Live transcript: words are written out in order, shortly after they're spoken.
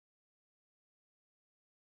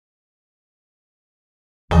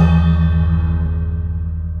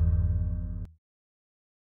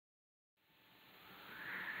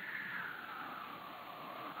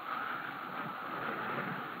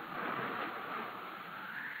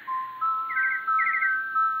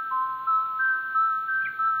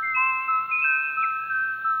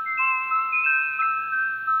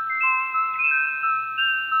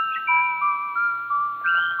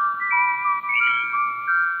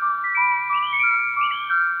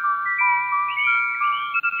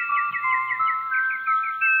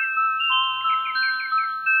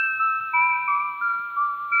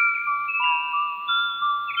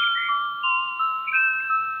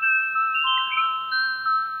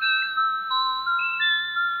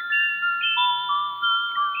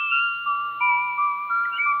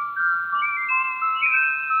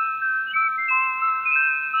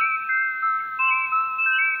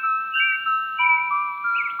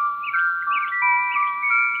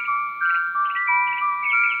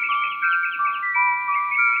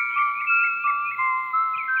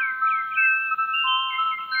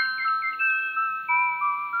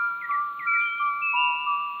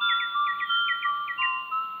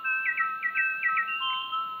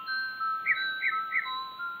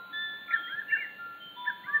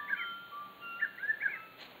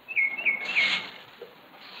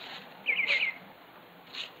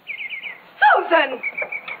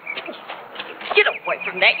Get away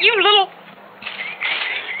from that, you little...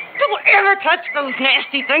 Don't ever touch those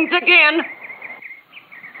nasty things again.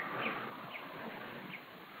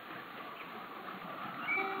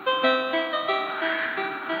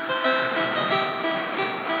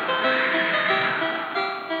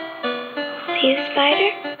 See a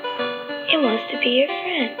spider? It wants to be your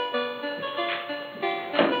friend.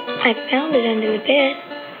 I found it under the bed.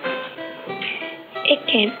 It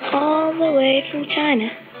came all the way from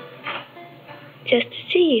China just to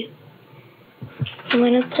see you. You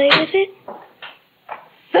want to play with it?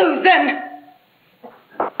 Susan!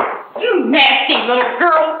 You nasty little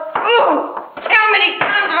girl! Oh, how many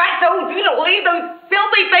times have I told you to leave those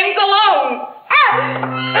filthy things alone?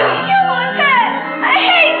 You kill my pet! I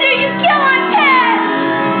hate you! You kill my pet!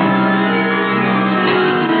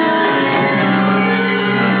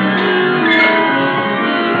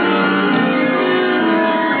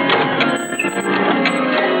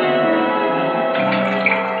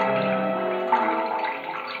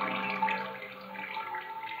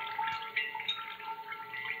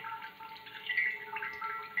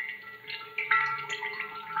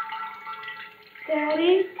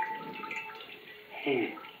 Daddy?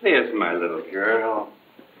 Hey, there's my little girl.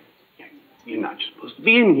 You're not supposed to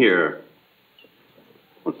be in here.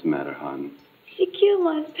 What's the matter, hon? She killed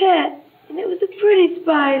my pet, and it was a pretty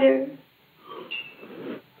spider.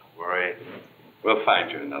 Don't worry. We'll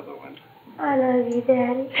find you another one. I love you,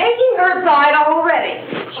 Daddy. Taking her side already.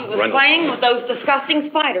 She was Run. playing with those disgusting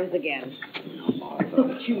spiders again. Martha.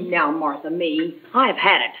 Don't you now, Martha, me. I've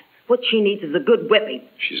had it. What she needs is a good whipping.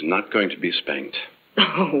 She's not going to be spanked.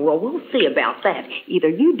 Oh, well, we'll see about that. Either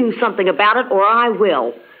you do something about it or I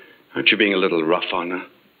will. Aren't you being a little rough on her?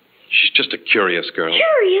 She's just a curious girl.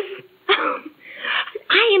 Curious?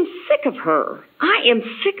 I am sick of her. I am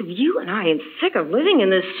sick of you, and I am sick of living in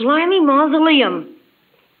this slimy mausoleum.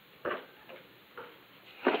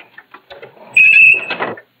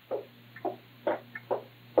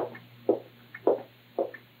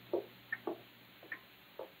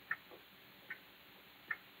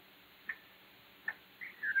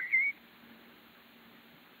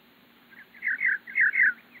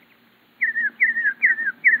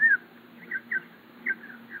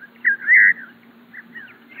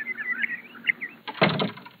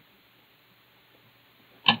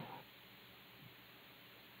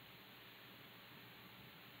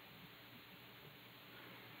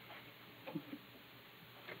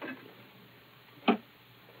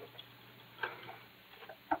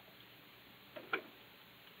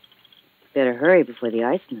 Better hurry before the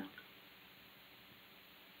ice melts.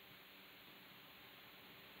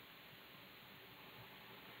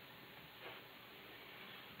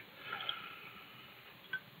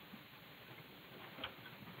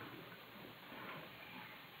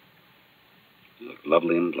 You look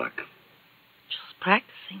lovely in black. Just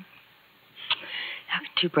practicing. How can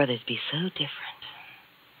two brothers be so different?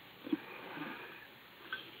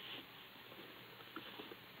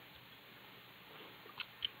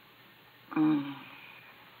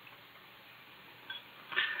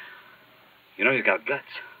 You know, he's got guts.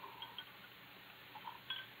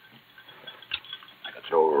 I could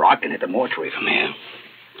throw a rock in at the mortuary from here.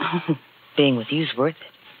 Oh, being with you's worth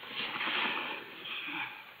it.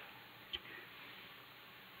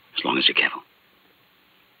 As long as you're careful.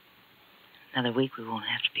 Another week we won't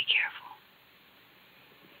have to be careful.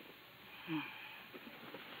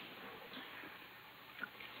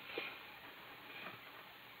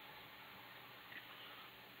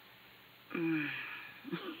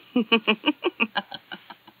 What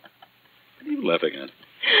are you laughing at?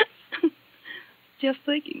 Just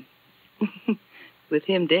thinking. With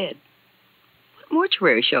him dead, what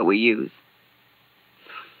mortuary shall we use?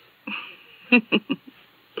 I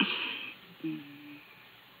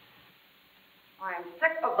am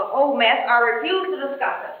sick of the whole mess. I refuse to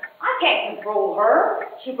discuss it. I can't control her.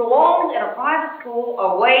 She belongs in a private school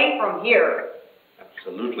away from here.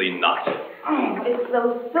 Absolutely not. Oh, it's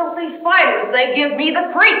those filthy spiders. They give me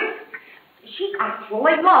the creeps. She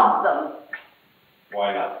actually loves them.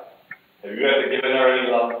 Why not? Have you ever given her any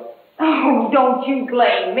love? Oh, don't you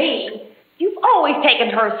blame me. You've always taken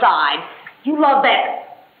her side. You love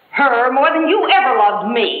her more than you ever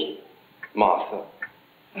loved me. Martha.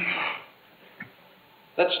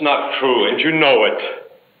 That's not true, and you know it.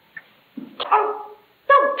 Oh,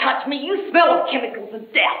 don't touch me. You smell of chemicals and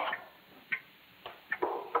death.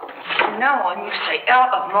 From now on, you stay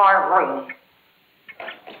out of my room.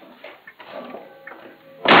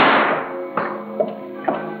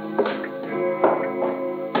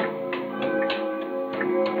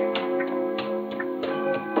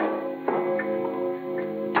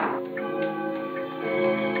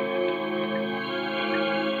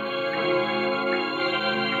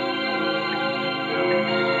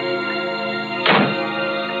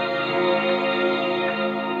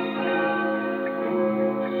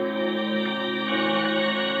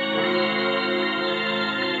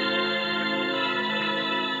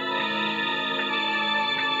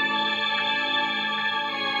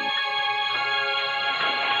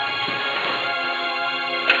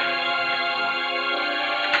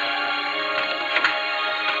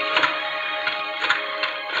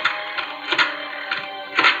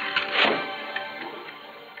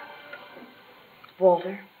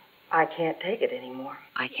 Walter, I can't take it anymore.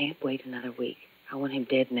 I can't wait another week. I want him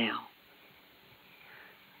dead now.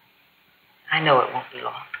 I know it won't be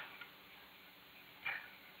long.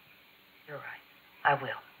 You're right. I will.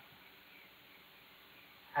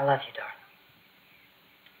 I love you, darling.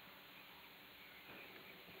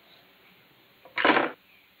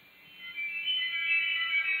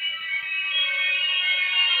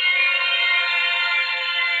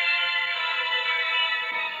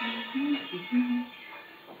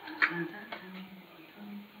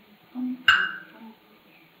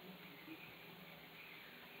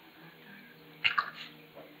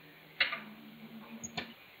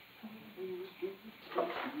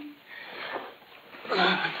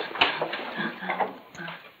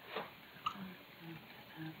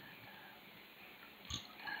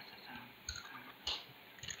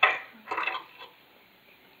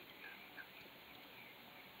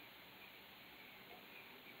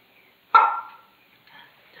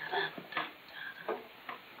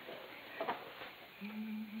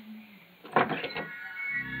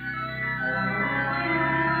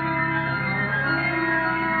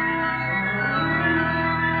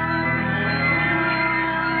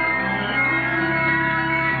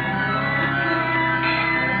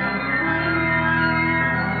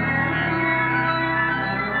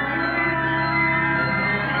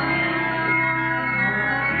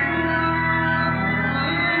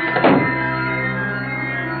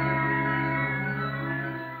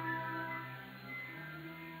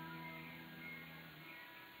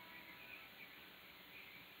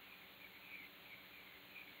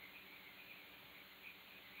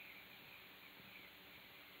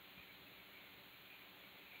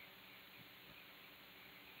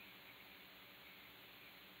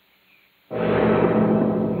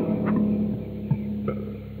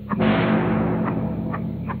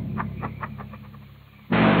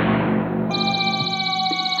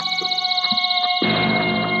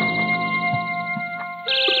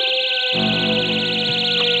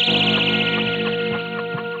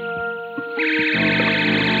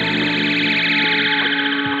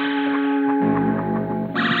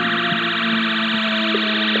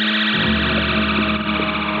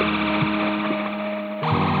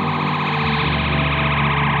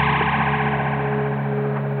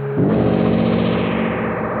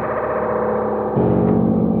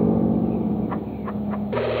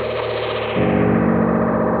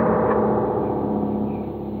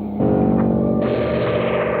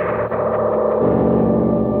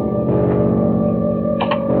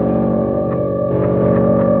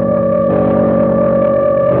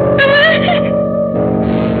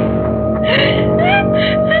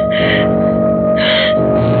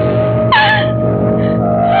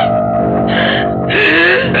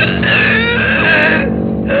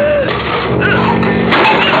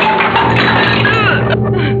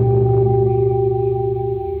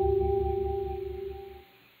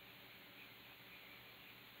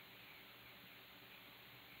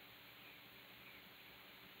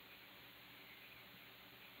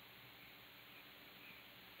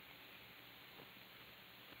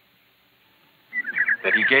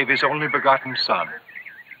 That he gave his only begotten Son,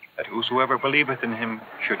 that whosoever believeth in him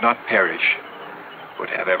should not perish, but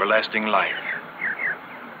have everlasting life.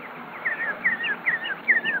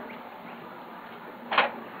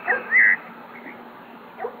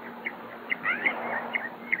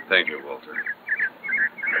 Thank you, Walter.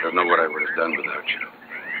 I don't know what I would have done without you.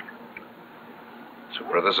 So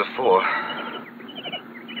brothers of four.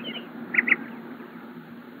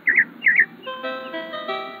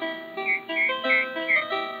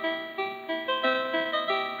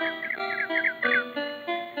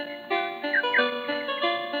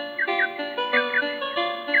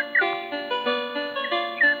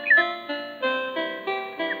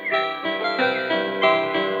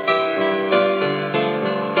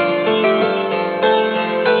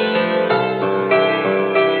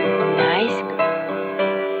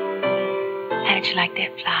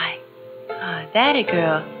 That a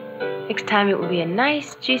girl. Next time it will be a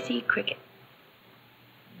nice, juicy cricket.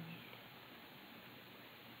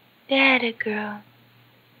 That a girl.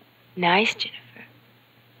 Nice, Jennifer.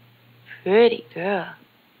 Pretty girl.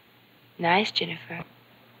 Nice, Jennifer.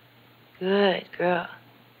 Good girl.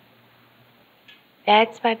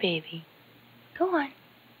 That's my baby. Go on.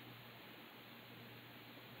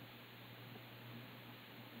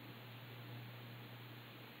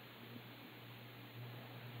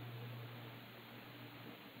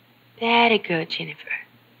 That a girl, Jennifer.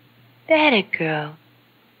 That a girl.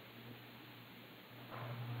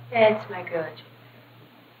 That's my girl, Jennifer.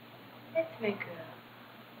 That's my girl.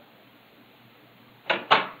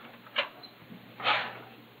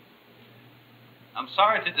 I'm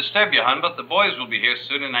sorry to disturb you, hon, but the boys will be here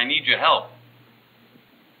soon and I need your help.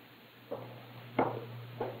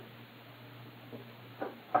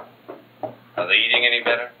 Are they eating any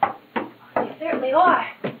better? They certainly are.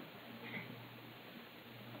 It's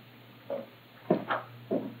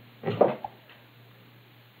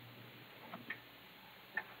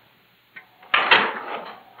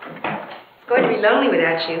going to be lonely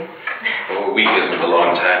without you. Oh, a week isn't a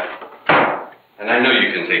long time. And I know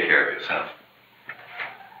you can take care of yourself.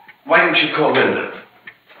 Why didn't you call Linda?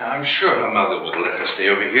 I'm sure her mother will let her stay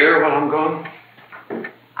over here while I'm gone.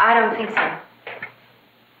 I don't think so.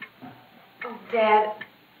 Oh, Dad.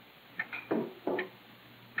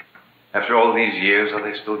 After all these years, are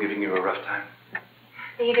they still giving you a rough time?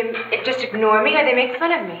 They either just ignore me or they make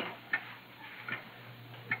fun of me.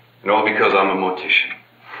 And all because I'm a mortician.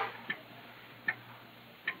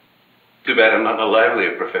 Too bad I'm not in a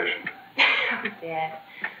livelier profession. Oh, Dad.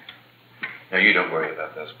 Now, you don't worry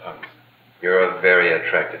about those puns. You're a very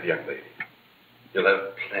attractive young lady. You'll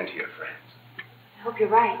have plenty of friends. I hope you're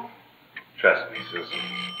right. Trust me, Susan.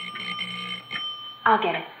 I'll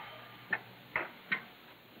get it.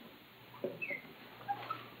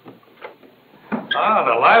 Ah,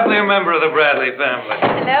 the livelier member of the Bradley family.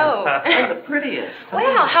 Hello. And the prettiest.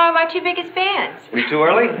 Well, how are my two biggest fans? We too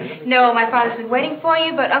early? No, my father's been waiting for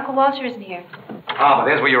you, but Uncle Walter isn't here. Ah, but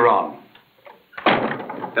there's where you're wrong.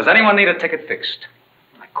 Does anyone need a ticket fixed?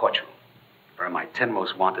 I caught you. You're on my 10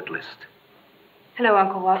 most wanted list. Hello,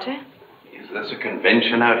 Uncle Walter. Is this a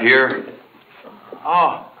convention out here?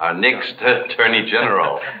 Oh, our next Attorney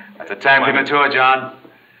General. That's a time premature, John.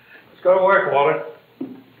 Let's go to work, Walter.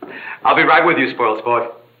 I'll be right with you, spoiled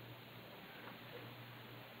sport.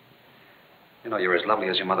 You know, you're as lovely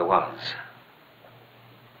as your mother was.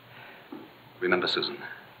 Remember, Susan,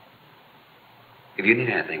 if you need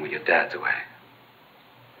anything when your dad's away,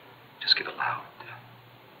 just give a loud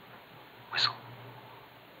whistle.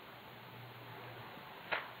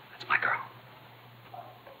 That's my girl.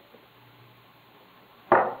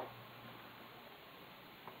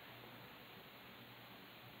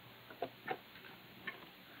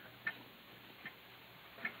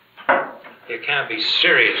 You can't be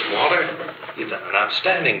serious, Walter. You've done an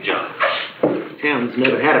outstanding job. Tim's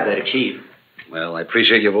never had a better chief. Well, I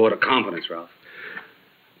appreciate your vote of confidence, Ralph.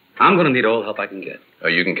 I'm going to need all the help I can get. Oh,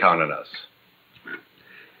 you can count on us.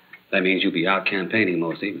 That means you'll be out campaigning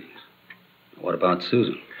most evenings. What about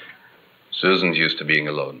Susan? Susan's used to being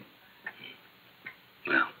alone.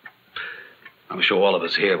 Well, I'm sure all of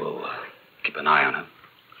us here will keep an eye on her.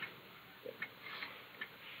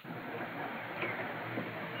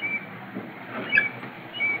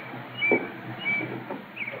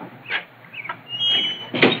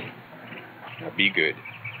 Now, be good.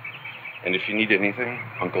 And if you need anything,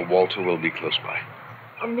 Uncle Walter will be close by.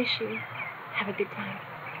 I'll miss you. Have a good time.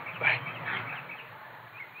 Bye.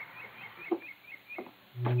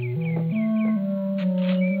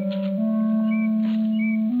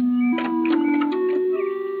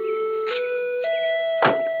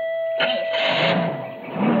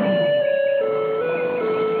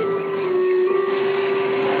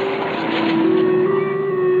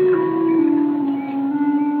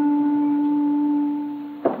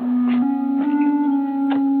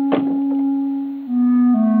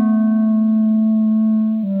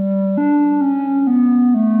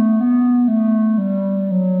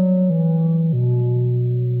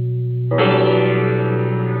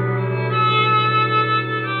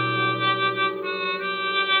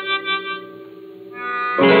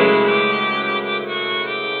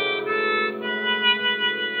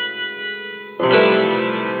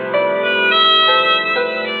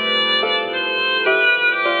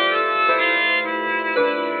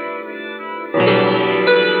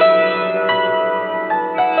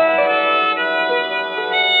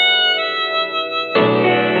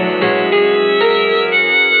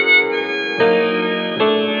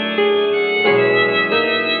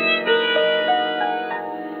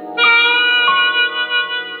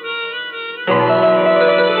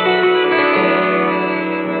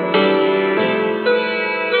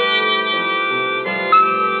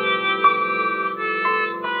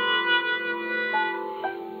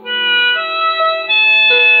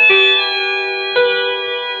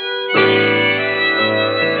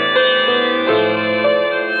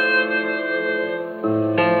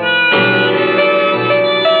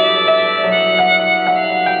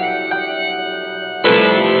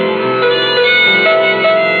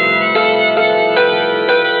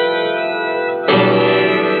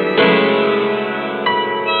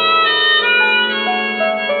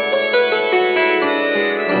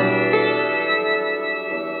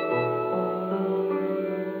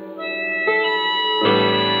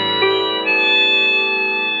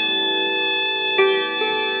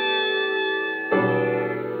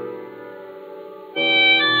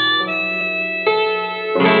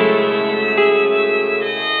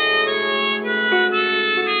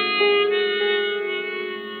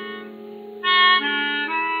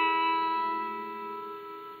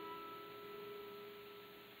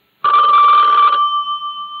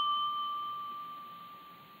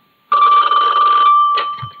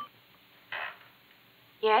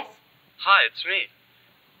 Hi, it's me.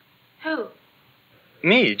 Who?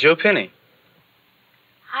 Me, Joe Penny.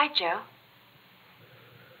 Hi, Joe.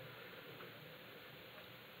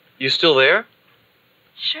 You still there?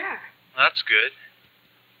 Sure. That's good.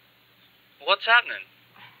 What's happening?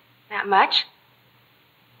 Not much.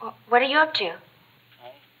 What are you up to?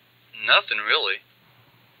 Oh, nothing, really.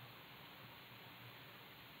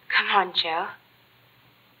 Come on, Joe.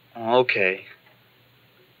 Okay.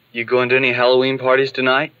 You going to any Halloween parties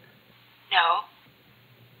tonight? No.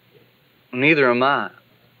 Neither am I.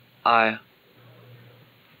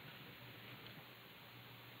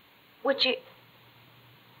 Would you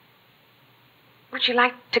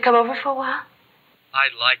like to come over for a while?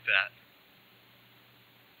 I'd like that.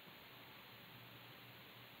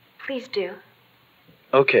 Please do.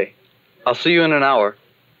 Okay. I'll see you in an hour.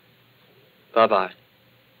 Bye-bye.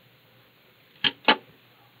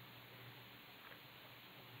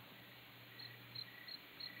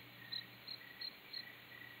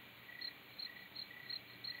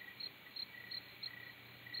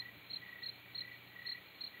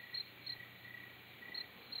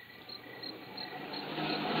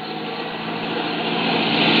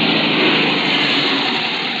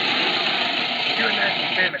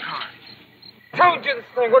 Told you this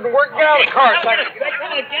thing wouldn't work. Get out of the car, Simon.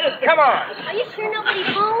 Come on. Are you sure nobody's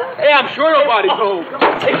home? Hey, I'm sure nobody's home.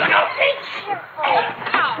 Hey, careful.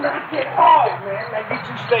 Oh, man. Now, you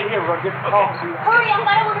two stay here. We're going to get the coffee. Hurry up. I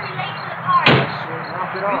don't want to be late for the party.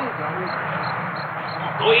 Knock it off, Johnny.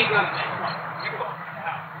 Go easy on the man. Come on.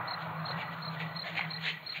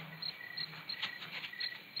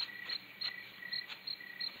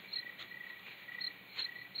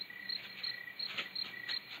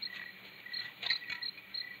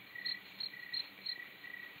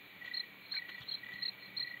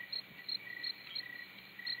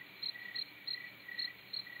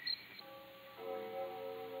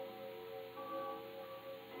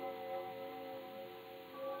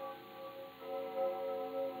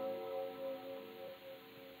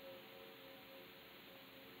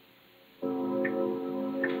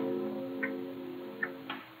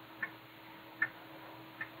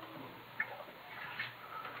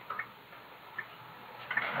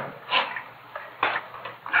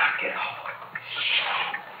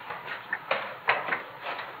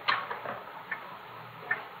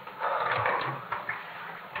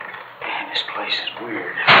 This place is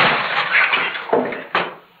weird.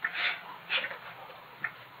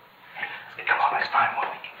 Come on, let's find one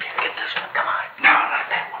we can get this one. Come on. No, not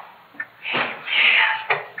that one. Hey, man.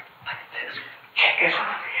 Look at this. Check this one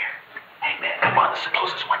over here. Hey, man, come on. This is the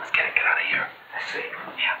closest one. Let's get it. Get out of here. Let's see.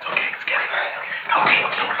 Yeah, it's okay. Let's get it. Okay,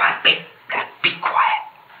 don't run. Be quiet.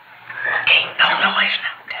 Okay, no noise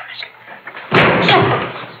now. Damn it.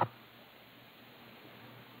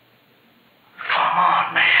 Come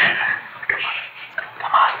on, man.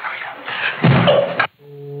 Come on, hurry up.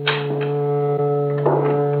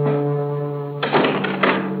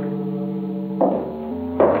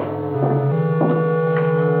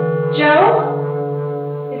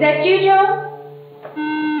 Joe? Is that you, Joe?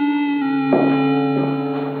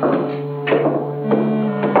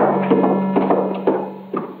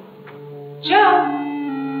 Joe?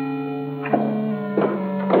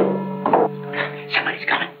 Somebody's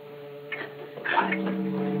coming. Come on.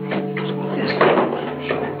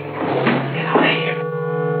 Get out of here.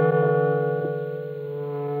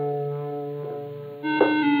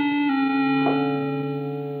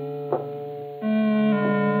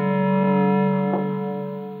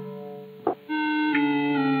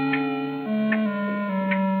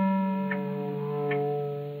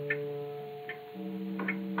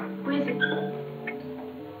 Who is it?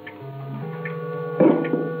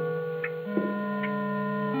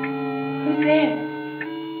 Who's there?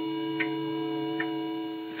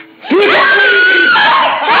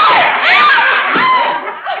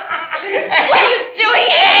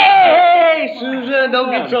 Hey, Susan,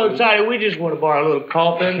 don't get so excited. We just want to borrow a little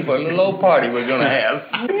coffin for a little old party we're going to have.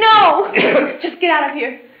 No! Just get out of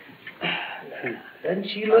here. Doesn't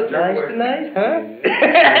she look nice tonight, huh? She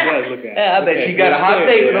does look at I bet she got a hot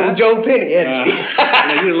date with old Joe Penny, hasn't she?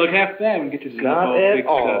 Now, you didn't look half bad and get yourself Not all at fixed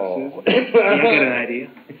all. up, Susan. Yeah, I got an idea.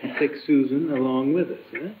 Take Susan along with us,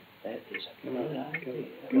 huh? That is a good idea.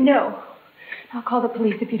 No. I'll call the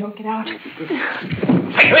police if you don't get out.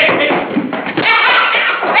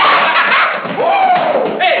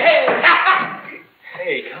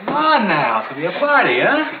 Hey, come on now. It's going to be a party,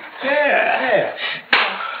 huh? Yeah.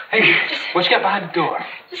 Hey, what you got behind the door?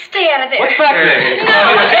 Just stay out of there. What's back there?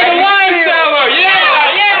 No. Hey, the wine cellar! Yeah!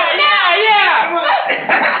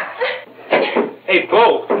 Hey,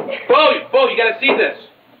 Bo, you gotta see this.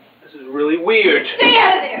 This is really weird. Stay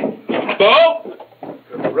out of there. Bo!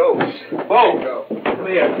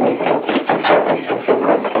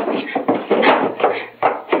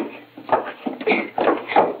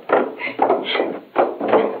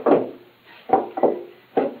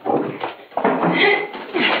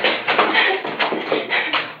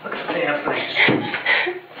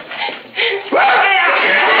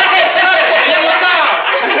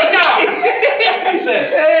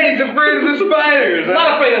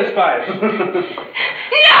 spiders.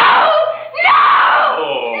 No!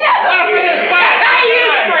 Oh. No! Are you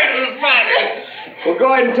afraid of the spiders? Well,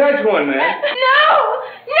 go ahead and touch one, man. No!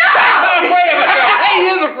 I'm not afraid of it. He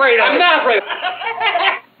is afraid of it. I'm not afraid of it.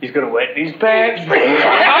 He's gonna wet these pants. I'm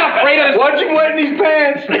not afraid of it. Watch him wet these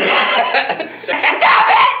pants. Stop it!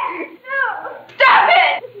 No! Stop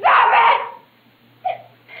it! Stop it!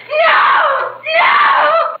 No! No!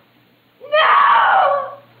 No!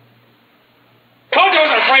 Told you I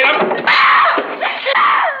wasn't afraid of him.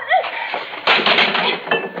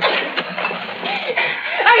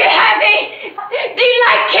 Are you happy? Do you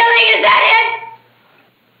like killing? Is that it?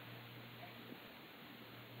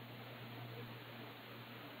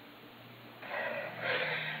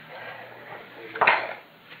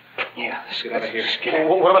 Yeah, let's get out of here.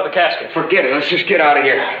 What about the casket? Forget it. Let's just get out of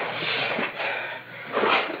here.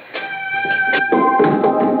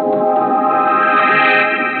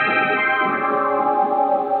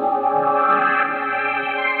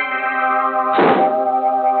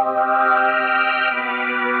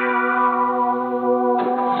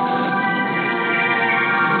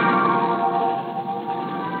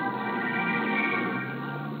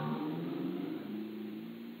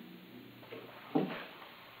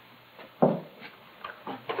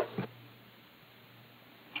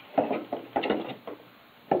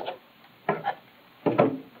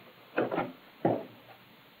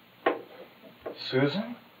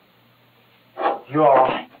 Susan? You all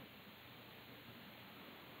right?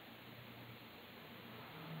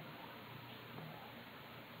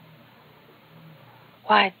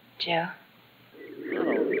 Why, Joe?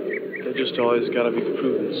 They just always gotta be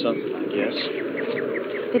proving something, I guess.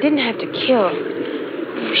 They didn't have to kill.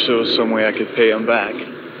 There sure was some way I could pay them back.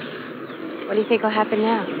 What do you think will happen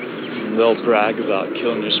now? They'll brag about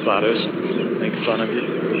killing your spiders, make fun of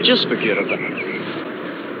you. Just forget about it.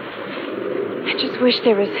 I just wish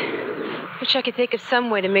I could think of some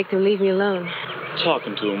way to make them leave me alone.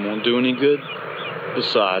 Talking to them won't do any good.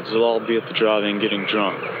 Besides, they'll all be at the drive-in getting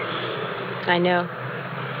drunk. I know.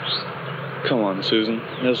 Come on, Susan.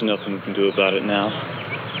 There's nothing we can do about it now.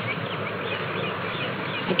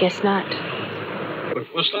 I guess not.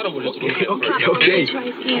 We'll start over just a little bit. Okay. It's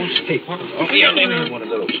right here. Hey, yeah, let me one of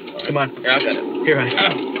those. Come on. Here, I got it. Here,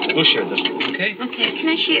 honey. We'll share this one, okay? Okay, can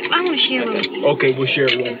I share? I want to share one with you. Okay, we'll share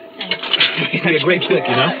one. You'd be a great cook,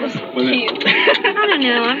 you know? Cute. I don't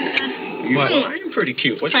know. You're pretty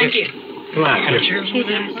cute. Thank you. Come on, here.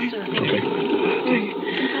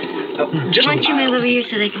 Just why don't you move over here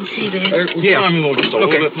so they can see better? Yeah. Move over just a little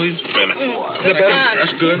bit, please. Wait a minute. Is that better?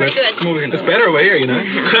 That's good. Good. Come over here. It's better over here, you know?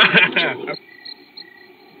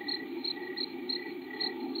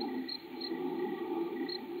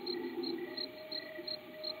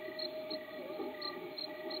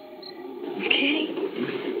 Okay.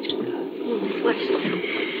 Let's watch this.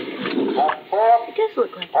 It does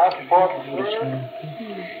look like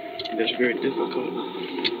That's very difficult.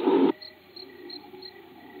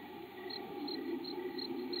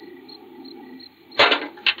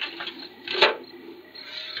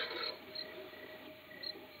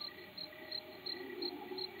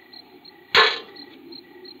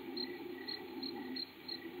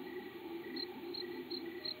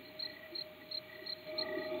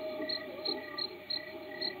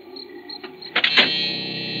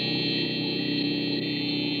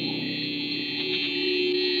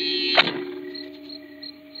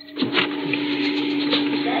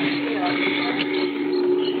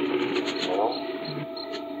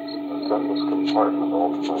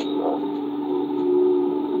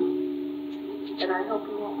 Then I hope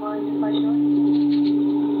you won't mind if I join.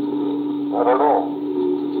 Not at all.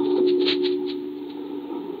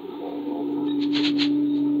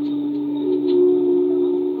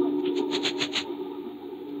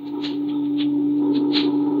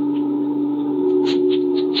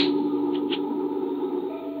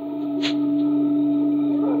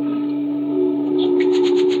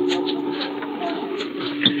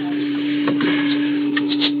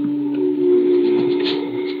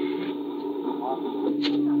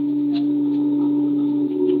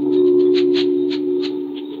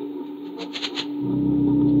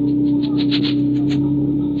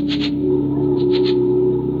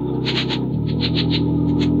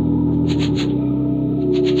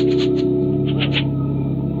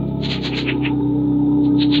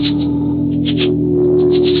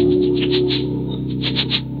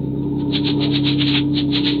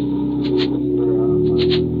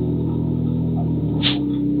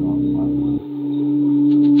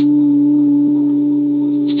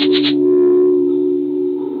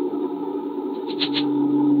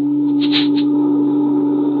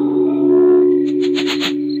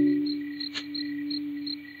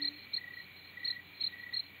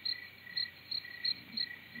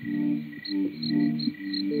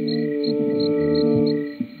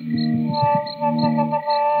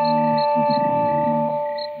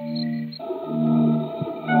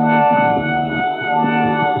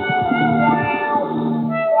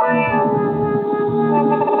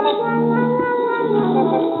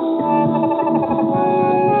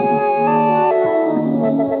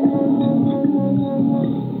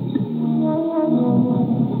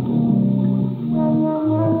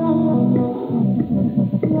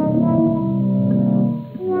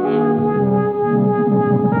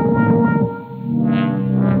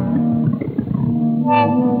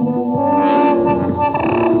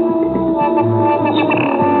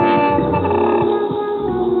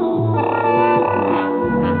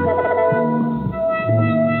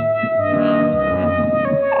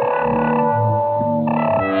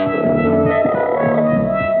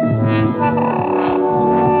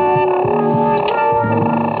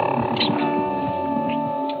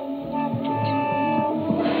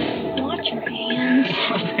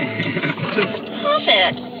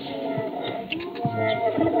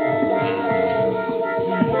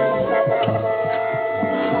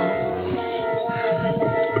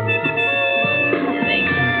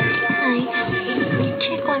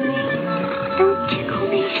 Call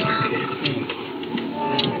me son.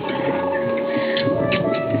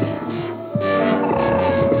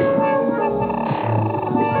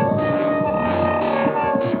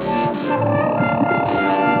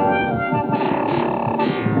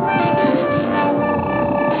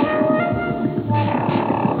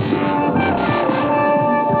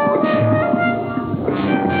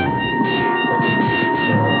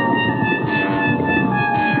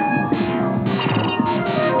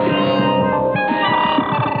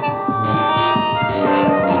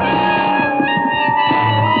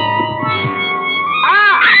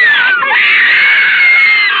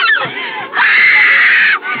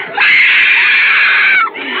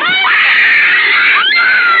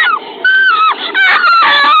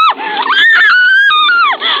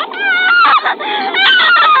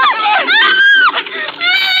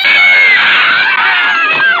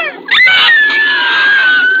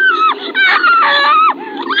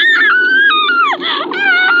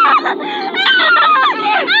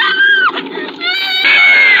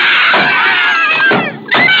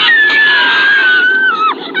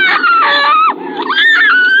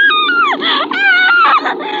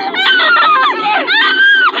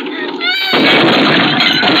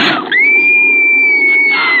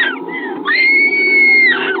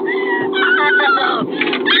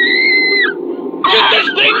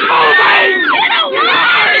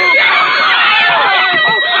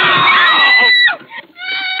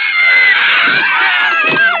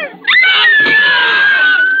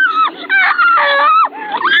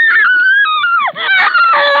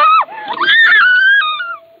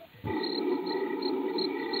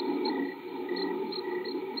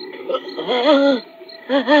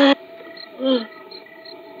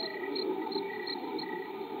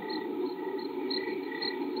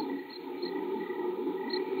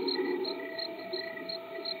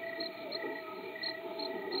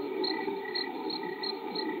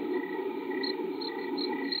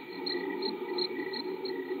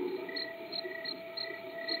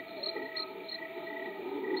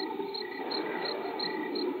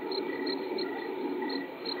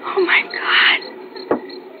 Oh my God.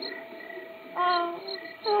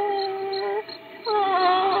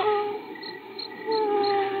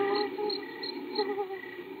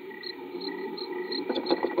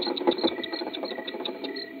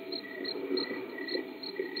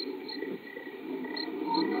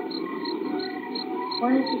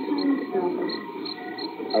 Why is the phone stopping?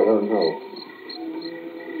 I don't know.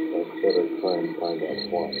 I'd better try and find out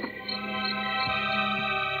why.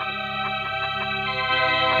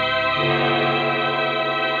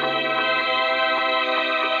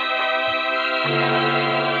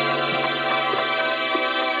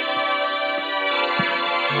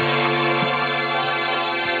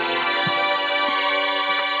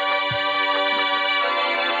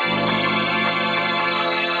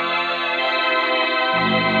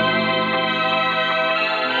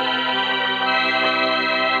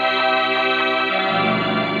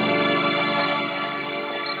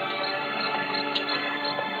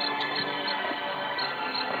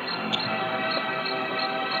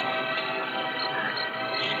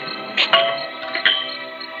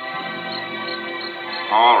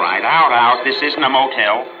 All right, out. This isn't a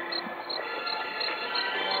motel.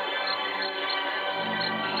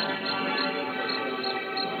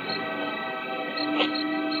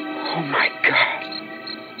 Oh, my God.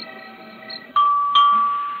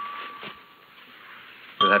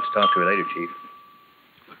 We'll have to talk to her later, Chief.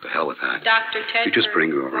 What the hell with that? Dr. Tedford. You just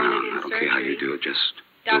bring her wanted around. in I don't care how you do it. Just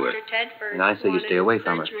do Dr. it. Tedford. And I say you wanted stay in away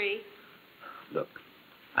from her. surgery. Look,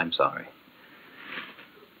 I'm sorry.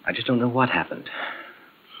 I just don't know what happened.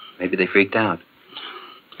 Maybe they freaked out.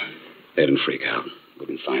 They didn't freak out.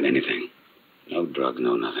 Wouldn't find anything. No drugs,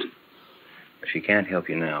 no nothing. But she can't help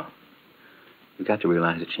you now. You've got to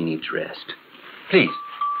realize that she needs rest. Please.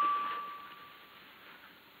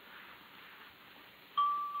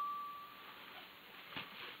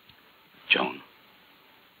 Joan.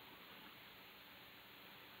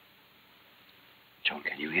 Joan,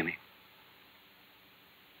 can you hear me?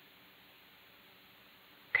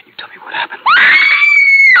 Can you tell me what happened?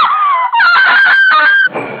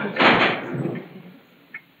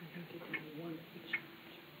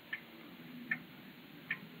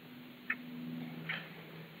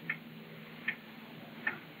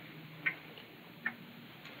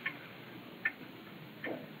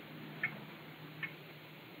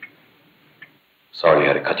 Sorry you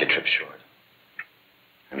had to cut your trip short.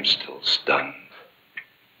 I'm still stunned.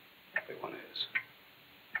 Everyone is.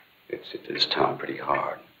 It's hit this town pretty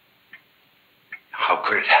hard. How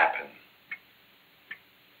could it happen?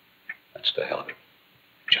 That's the hell of it.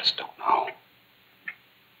 Just don't know.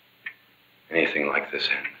 anything like this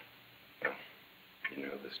end. Well, you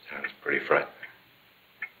know, this town is pretty frightening.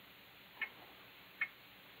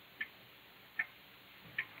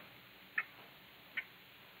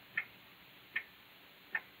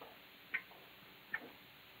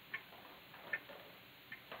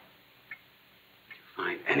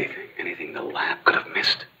 Find anything the lab could have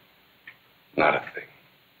missed? Not a thing.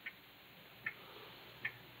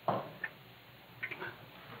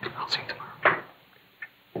 I'll see you tomorrow.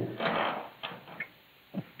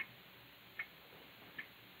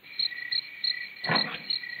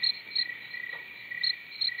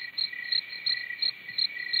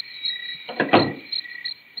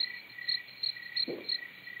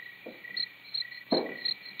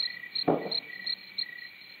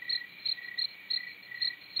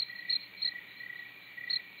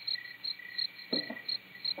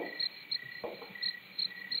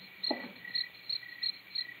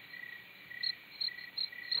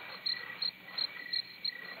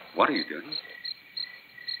 What are you doing?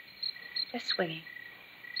 Just swinging.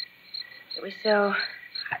 It was so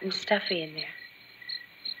hot and stuffy in there.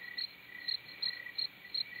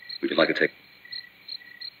 Would you like to take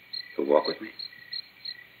a walk with me?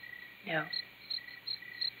 No. I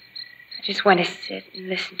just want to sit and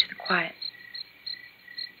listen to the quiet.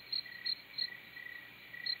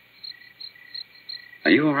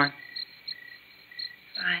 Are you all right?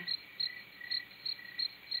 Fine.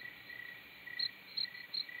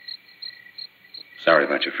 Sorry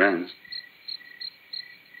about your friends.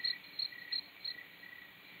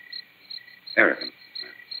 Eric,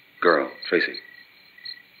 girl, Tracy.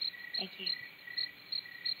 Thank you.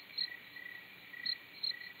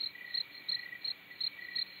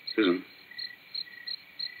 Susan.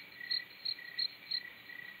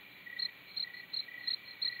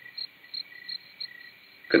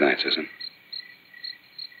 Good night, Susan.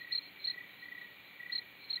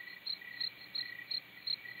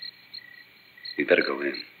 You'd better go in.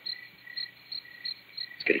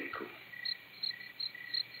 It's getting cool.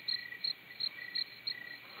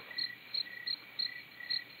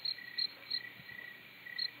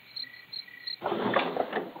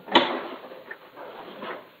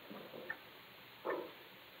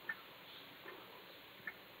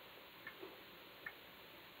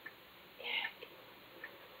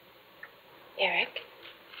 Eric,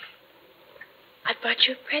 I brought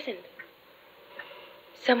you a present.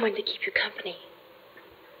 Someone to keep you company.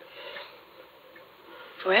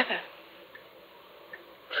 Forever.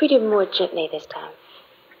 Treat him more gently this time.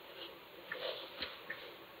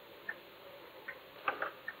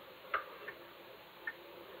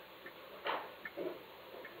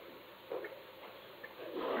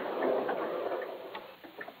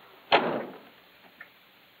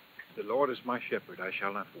 The Lord is my shepherd, I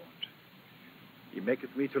shall not want. He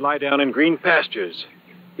maketh me to lie down in green pastures.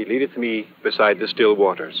 He leadeth me beside the still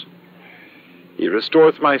waters. He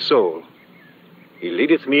restoreth my soul. He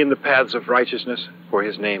leadeth me in the paths of righteousness for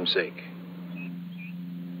his name's sake.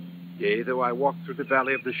 Yea, though I walk through the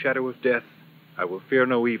valley of the shadow of death, I will fear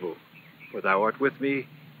no evil, for thou art with me,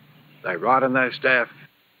 thy rod and thy staff.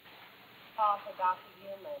 Call for Dr.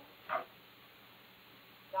 Newman.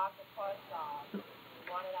 Dr. Korsov.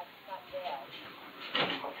 Wanted at the front desk.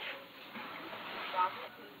 Dr.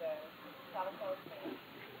 Cooper. Telephone man.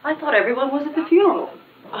 I thought everyone was at the funeral.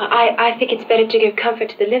 I think it's better to give comfort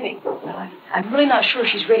to the living. Well, I'm really not sure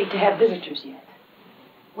she's ready to have visitors yet.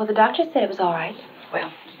 Well, the doctor said it was all right. Well,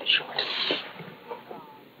 keep it short.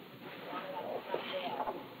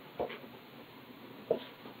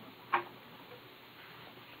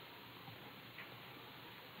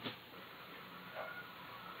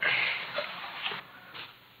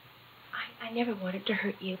 I never wanted to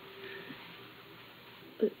hurt you.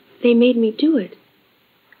 But they made me do it.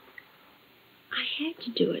 I had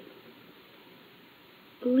to do it.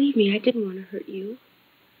 Believe me, I didn't want to hurt you.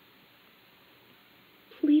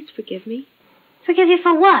 Please forgive me. Forgive you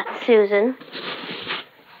for what, Susan?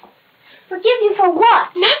 Forgive you for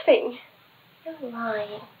what? Nothing. You're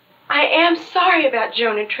lying. I am sorry about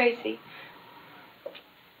Joan and Tracy.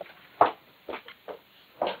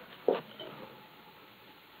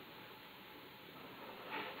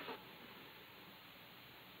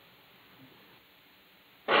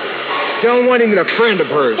 Joan wasn't even a friend of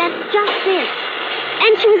hers. That's just it.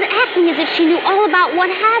 And she was acting as if she knew all about what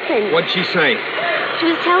happened. What'd she say? She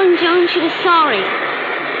was telling Joan she was sorry.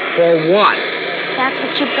 For what? That's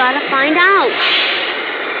what you've got to find out.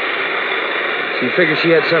 So you figure she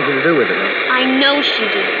had something to do with it, huh? I know she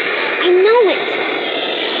did. I know it.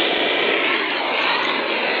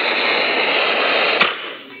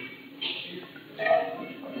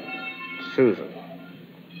 Susan.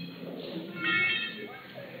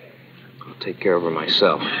 I'll tell care of her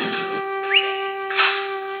myself.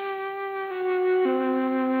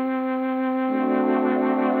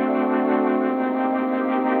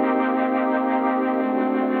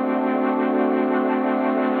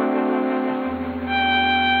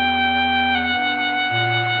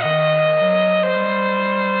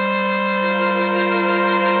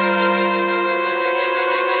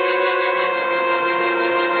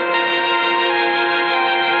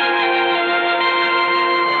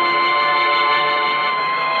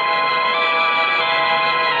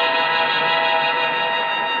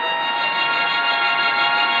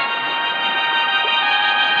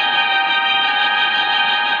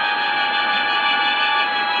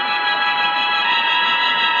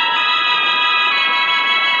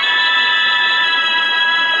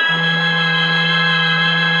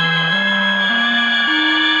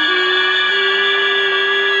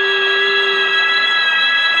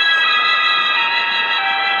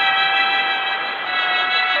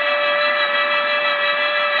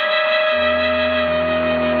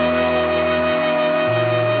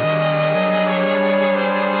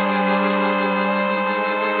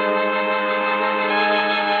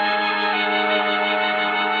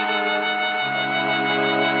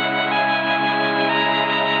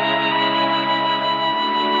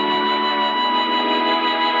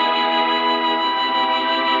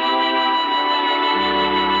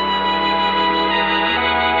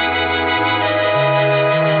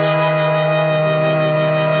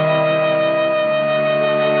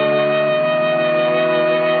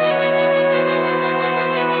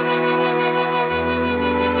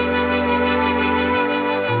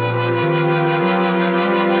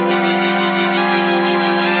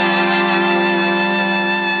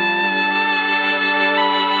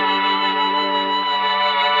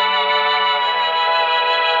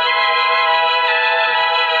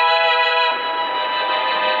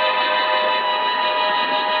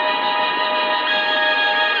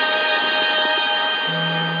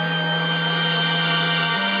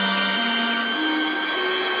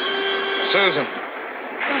 Susan.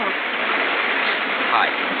 Oh. Hi.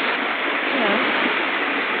 Hello.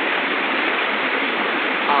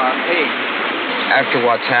 Hey. After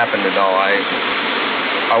what's happened and all,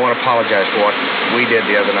 I want to apologize for what we did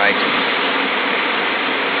the other night.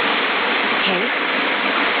 Okay.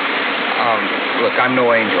 Look, I'm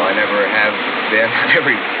no angel. I never have been. I never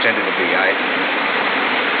pretended to be. I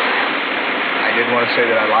did want to say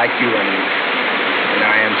that I like you, and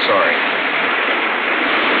I am sorry.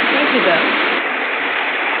 Thank you, Bill.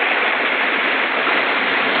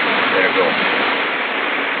 There, go.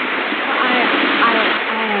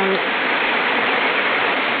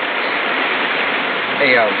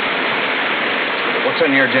 Hey, what's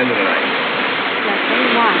on your agenda tonight?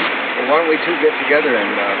 Nothing. Why? Well, why don't we two get together and,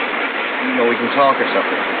 we can talk or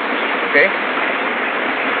something. Okay?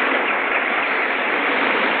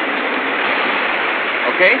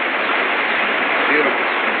 Okay? Beautiful.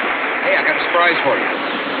 Hey, I got a surprise for you.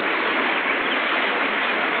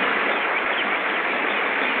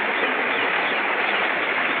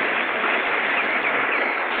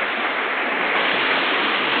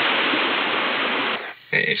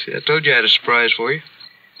 Hey, see, I told you I had a surprise for you.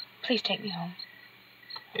 Please take me home.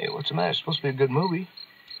 Hey, what's the matter? It's supposed to be a good movie.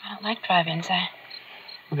 I don't like drive-ins.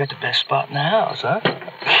 We got the best spot in the house, huh?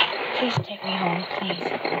 Please take me home, please.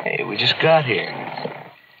 Hey, we just got here.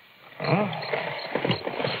 Huh?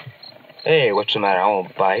 Hey, what's the matter? I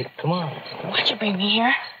won't bite. Come on. Why'd you bring me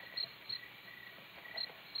here?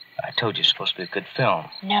 I told you it's supposed to be a good film.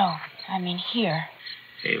 No, I mean here.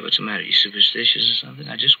 Hey, what's the matter? You superstitious or something?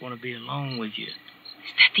 I just want to be alone with you.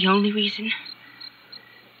 Is that the only reason?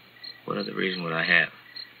 What other reason would I have?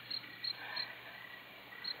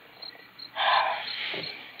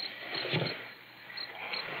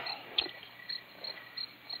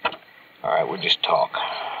 All right, we'll just talk.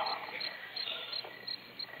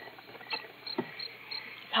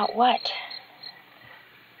 About what?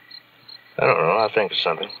 I don't know. I'll think of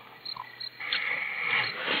something.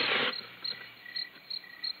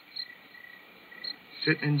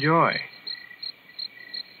 Sit and enjoy.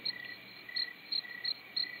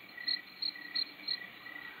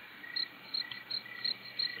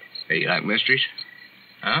 Hey, you like mysteries?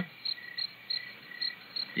 Huh?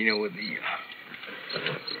 You know where the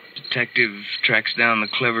detective tracks down the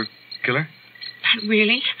clever killer? Not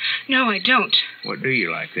really. No, I don't. What do you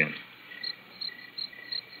like, then?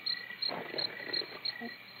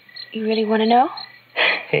 You really want to know?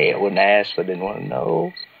 Hey, I wouldn't ask if I didn't want to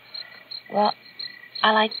know. Well,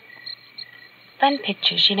 I like fun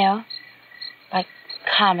pictures, like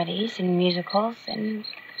comedies and musicals and...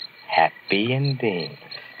 Happy endings.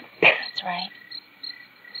 That's right.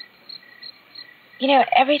 You know,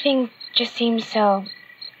 everything just seems so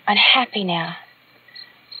unhappy now.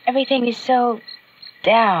 Everything is so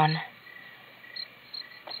down.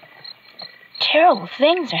 Terrible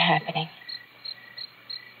things are happening.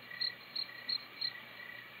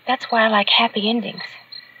 That's why I like happy endings.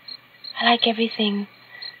 I like everything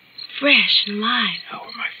fresh and live. How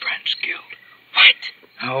were my friends killed? What?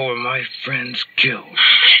 How were my friends killed?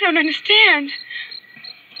 I don't understand.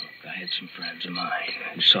 I had some friends of mine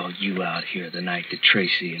who saw you out here the night that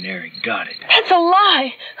Tracy and Eric got it. That's a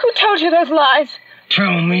lie. Who told you those lies?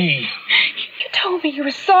 Tell me. You told me you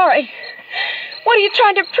were sorry. What are you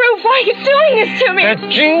trying to prove? Why are you doing this to me?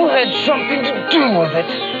 That you had something to do with it.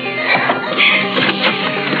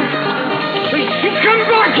 You come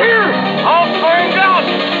back here! I'll find out!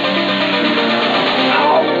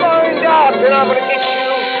 I'll find out, and I'm gonna get you.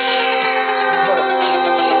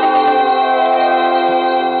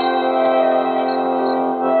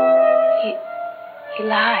 He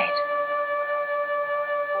lied.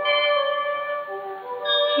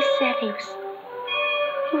 He said he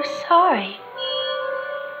was sorry.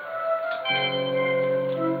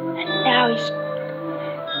 And now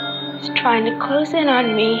he's trying to close in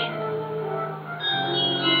on me.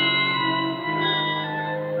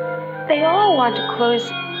 They all want to close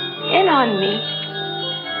in on me.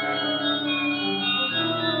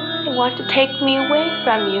 They want to take me away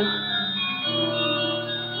from you.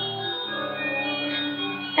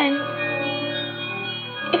 And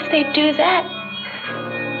if they do that,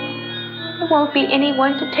 there won't be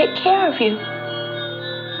anyone to take care of you.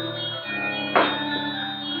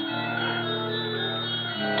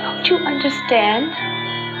 Don't you understand?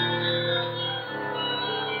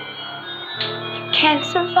 You can't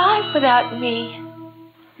survive without me.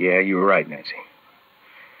 Yeah, you were right, Nancy.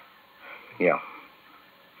 Yeah.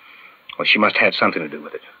 Well, she must have something to do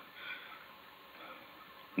with it.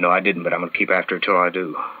 No, I didn't, but I'm going to keep after her till I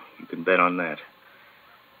do. You can bet on that.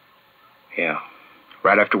 Yeah.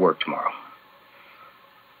 Right after work tomorrow.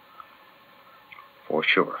 For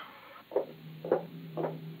sure.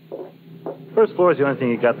 First floor is the only thing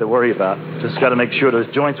you got to worry about. Just got to make sure those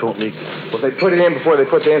joints won't leak. Well, if they put it in before they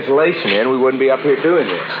put the insulation in, we wouldn't be up here doing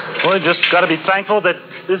this. Well, you just got to be thankful that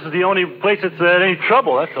this is the only place that's any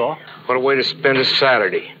trouble, that's all. What a way to spend a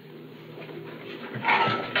Saturday.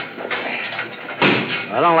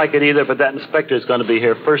 I don't like it either, but that inspector's going to be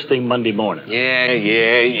here first thing Monday morning.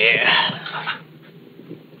 Yeah.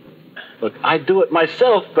 Look, I do it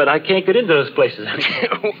myself, but I can't get into those places.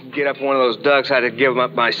 Get up one of those ducks, I'd have given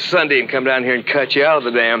up my Sunday and come down here and cut you out of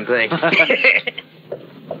the damn thing.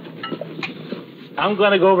 I'm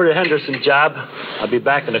going to go over to Henderson's job. I'll be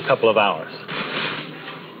back in a couple of hours.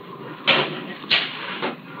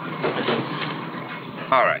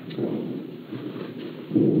 All right.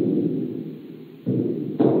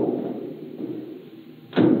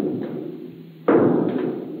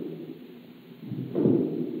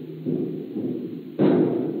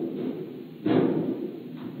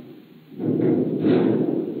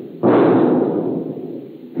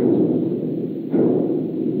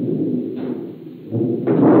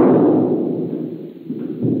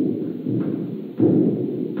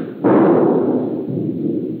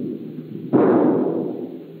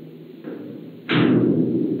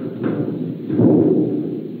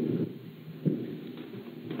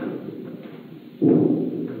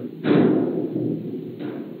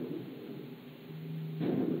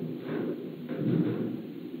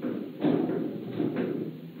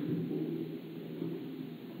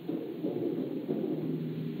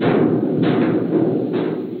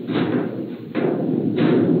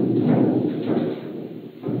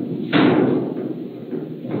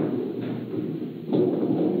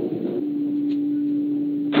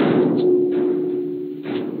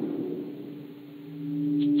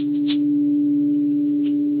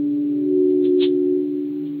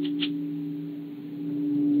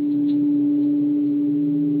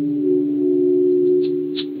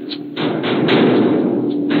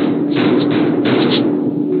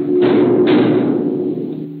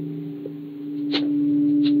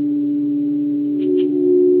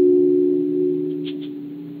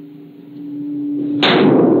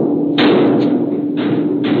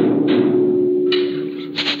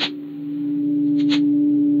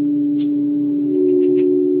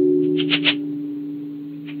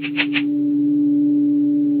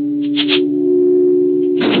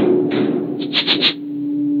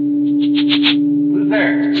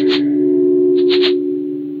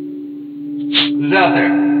 Who's out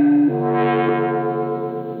there?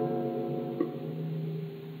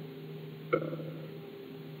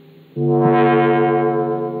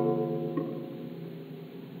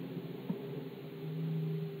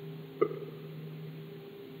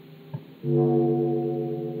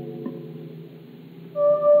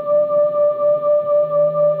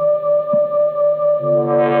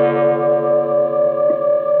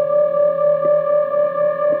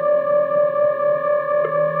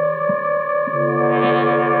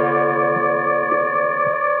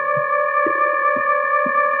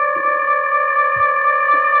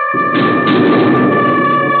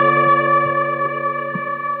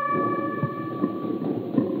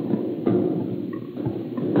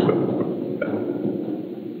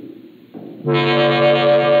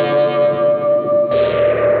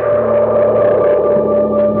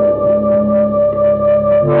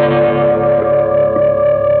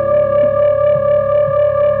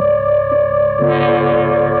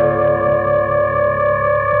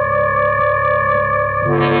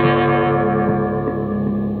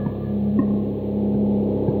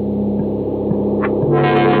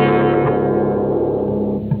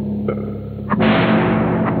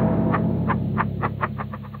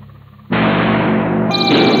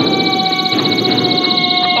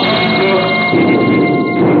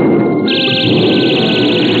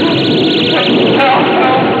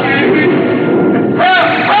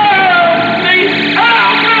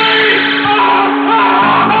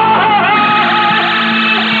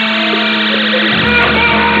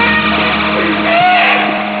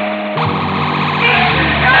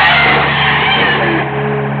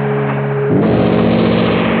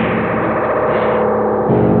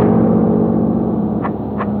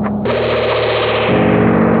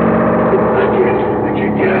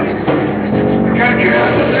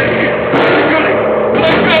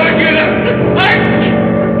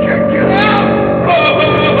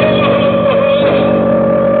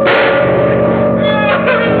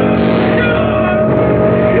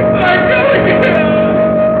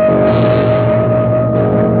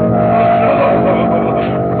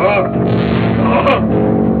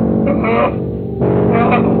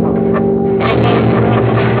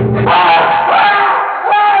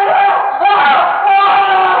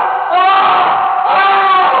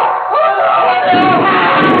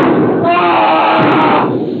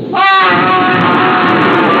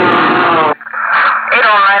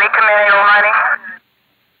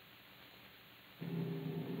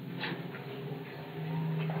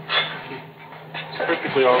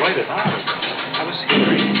 Perfectly all right at ours. I was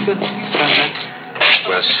here. Good.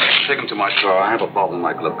 Wes, take him to my car. I have a bottle in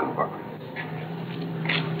my glove compartment.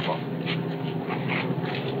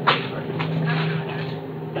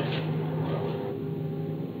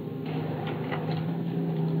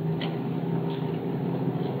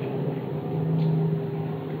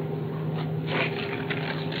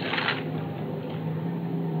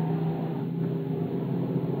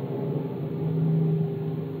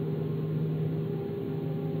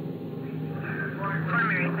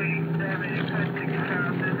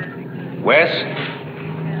 Wes?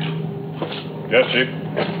 Yes, Chief?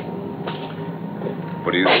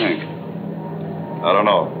 What do you think? I don't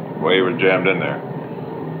know. The way he was jammed in there.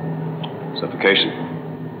 Suffocation?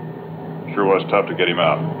 Sure was tough to get him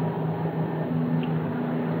out.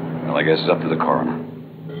 Well, I guess it's up to the coroner.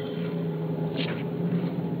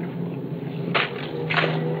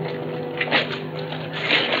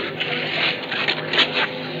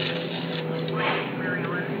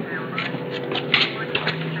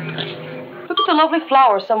 Look at the lovely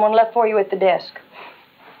flowers someone left for you at the desk.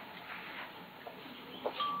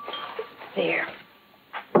 There.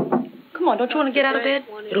 Come on, don't you want to get out of bed?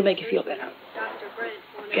 It'll make you feel better.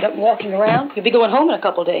 Get up and walking around. You'll be going home in a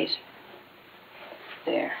couple of days.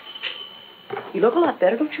 There. You look a lot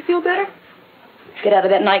better. Don't you feel better? Get out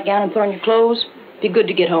of that nightgown and put on your clothes. Be good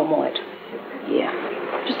to get home, won't it? Yeah.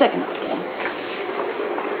 Just a second now, Dan.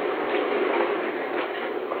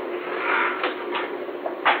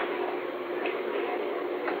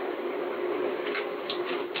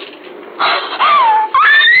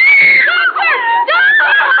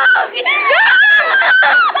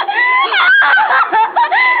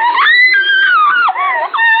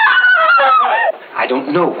 I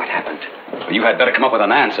don't know what happened. But you had better come up with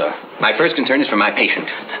an answer. My first concern is for my patient.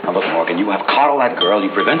 Now, look, Morgan, you have coddled that girl. You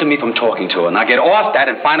prevented me from talking to her. Now get off that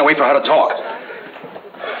and find a way for her to talk.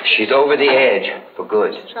 She's over the edge for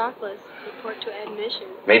good. Chocolates. Report to admission.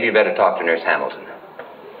 Maybe you better talk to Nurse Hamilton.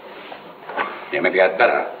 Yeah, maybe I'd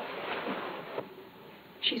better.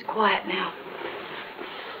 She's quiet now.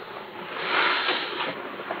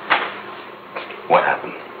 What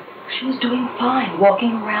happened? She was doing fine,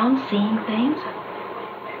 walking around, seeing things.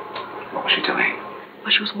 What was she doing?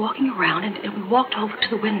 Well, she was walking around, and we walked over to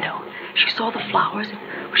the window. She saw the flowers,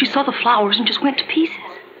 and just went to pieces.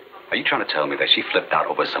 Are you trying to tell me that she flipped out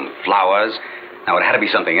over some flowers? Now, it had to be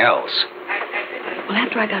something else. Well,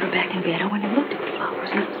 after I got her back in bed, I went and looked at the flowers,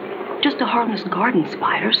 and it was just a harmless garden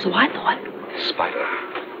spider, so I thought... Spider?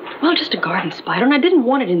 Well, just a garden spider, and I didn't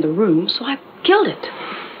want it in the room, so I killed it.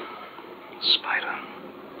 Spider.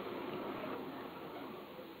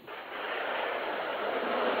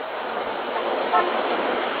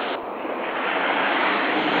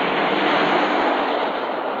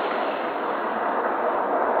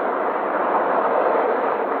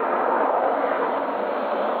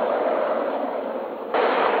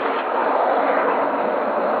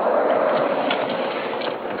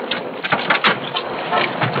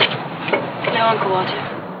 Uncle Walter.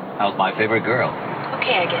 How's my favorite girl?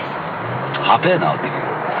 Okay, I guess. Hop in, I'll be here.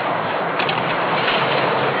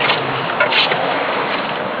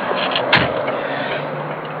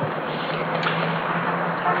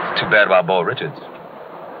 It's too bad about Bo Richards.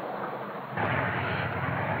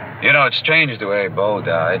 You know, it's strange the way Bo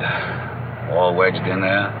died. All wedged in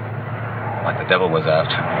there, like the devil was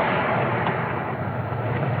after.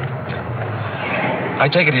 I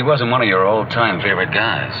take it he wasn't one of your old-time favorite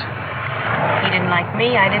guys. He didn't like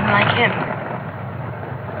me, I didn't like him.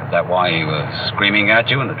 Is that why he was screaming at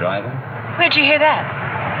you in the drive-in? Where'd you hear that?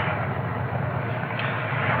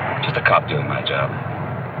 Just a cop doing my job.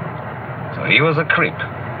 So he was a creep.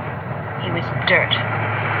 He was dirt.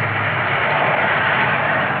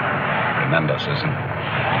 Remember, Susan,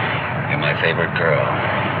 you're my favorite girl.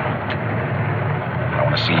 I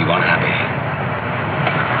want to see you unhappy.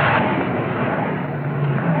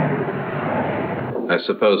 I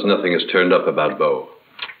suppose nothing has turned up about Bo.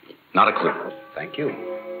 Not a clue. Thank you.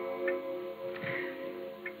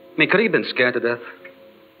 I mean, could he have been scared to death?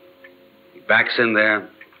 He backs in there.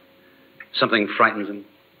 Something frightens him.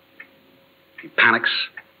 He panics.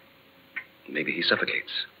 Maybe he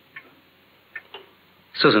suffocates.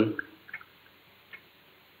 Susan,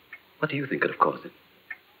 what do you think could have caused it?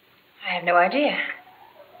 I have no idea.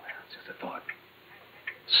 It's just a thought.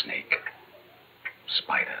 Snake.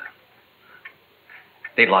 Spider.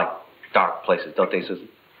 They like dark places, don't they, Susan?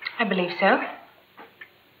 I believe so.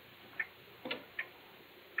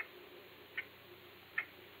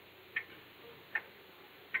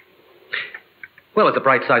 Well, it's a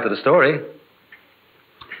bright side to the story.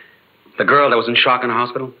 The girl that was in shock in the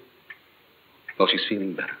hospital, well, she's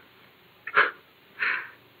feeling better.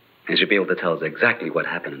 And she'll be able to tell us exactly what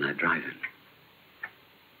happened in that drive-in.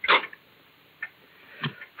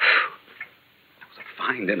 That was a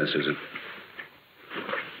fine dinner, Susan.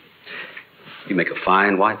 You make a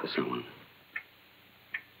fine wife for someone.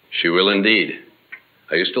 She will indeed.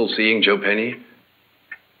 Are you still seeing Joe Penny?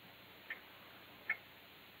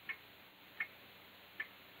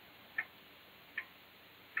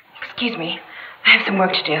 Excuse me. I have some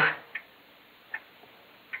work to do.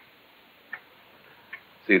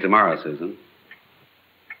 See you tomorrow, Susan.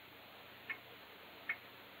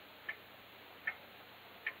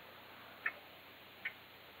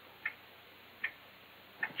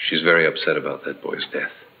 She's very upset about that boy's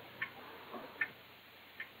death.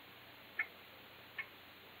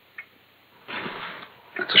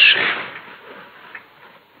 That's a shame.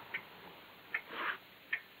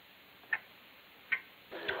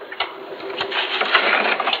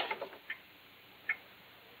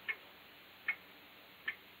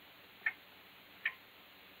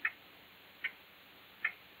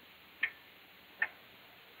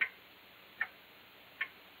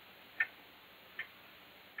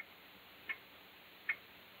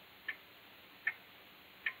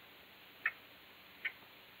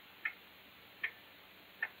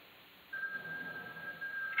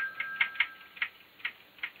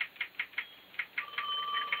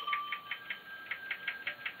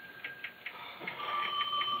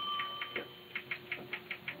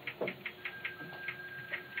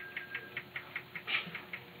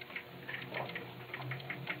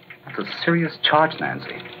 It's a serious charge,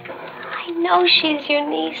 Nancy. I know she's your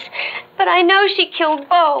niece, but I know she killed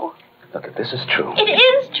Bo. Look, if this is true, It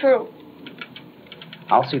is true.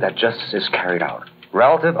 I'll see that justice is carried out.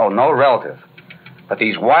 Relative or no relative. But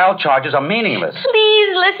these wild charges are meaningless.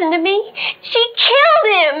 Please listen to me. She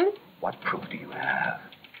killed him. What proof do you have?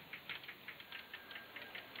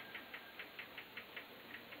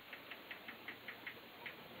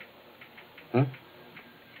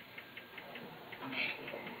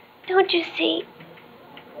 Don't you see?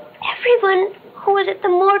 Everyone who was at the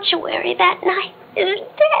mortuary that night is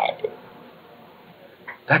dead.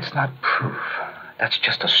 That's not proof. That's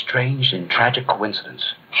just a strange and tragic coincidence.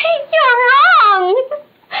 Hey, you're wrong.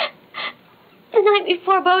 The night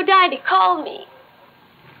before Bo died, he called me.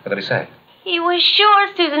 What did he say? He was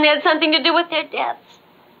sure Susan had something to do with their deaths.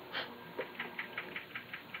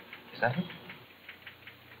 Is that it?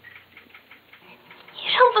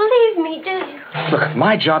 believe me, do you? Look,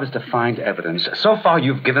 my job is to find evidence. So far,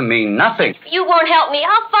 you've given me nothing. You won't help me.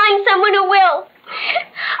 I'll find someone who will.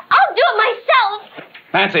 I'll do it myself.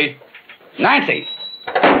 Nancy! Nancy!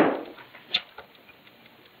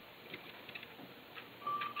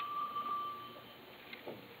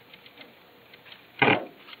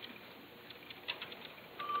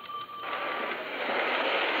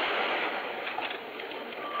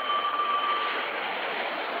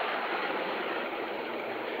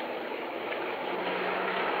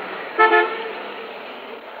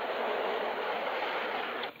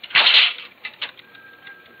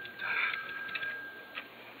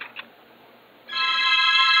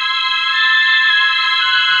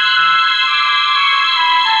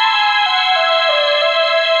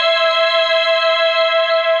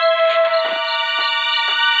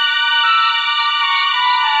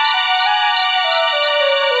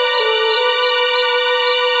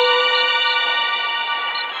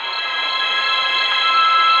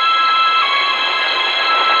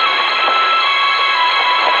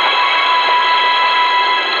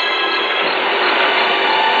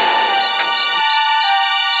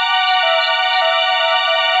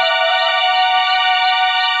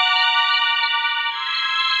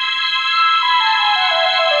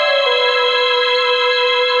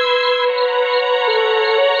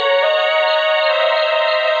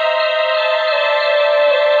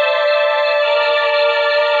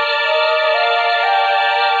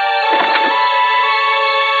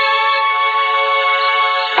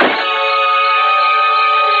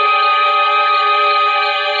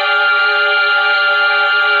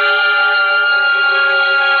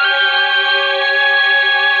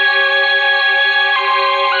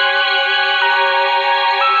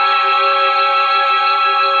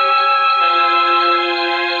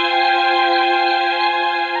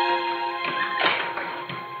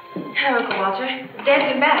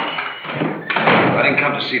 I didn't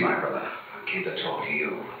come to see my brother. I came to talk to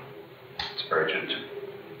you. It's urgent.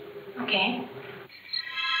 Okay.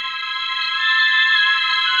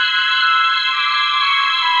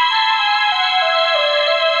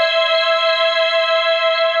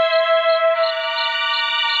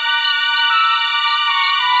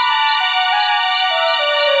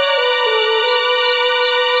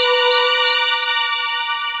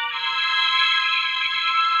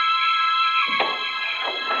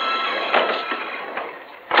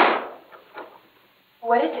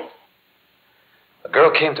 What is it? A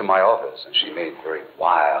girl came to my office and she made very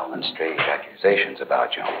wild and strange accusations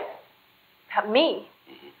about you. About me?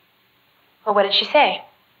 Well, what did she say?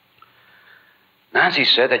 Nancy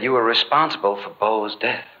said that you were responsible for Bo's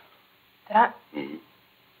death. Did I? Mm-hmm.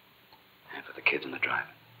 And for the kids in the drive.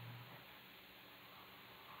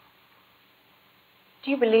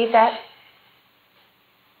 Do you believe that?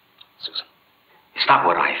 Susan, it's not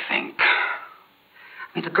what I think.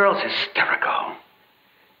 I mean, the girl's hysterical.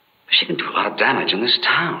 She can do a lot of damage in this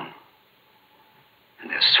town. And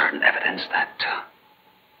there's certain evidence that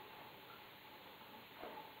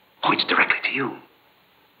points directly to you.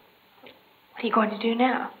 What are you going to do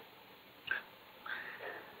now?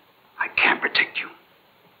 I can't protect you.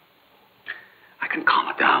 I can calm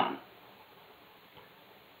her down.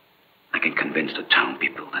 I can convince the town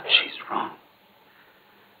people that she's wrong.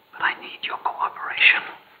 But I need your cooperation.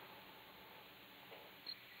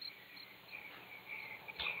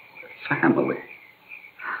 Family.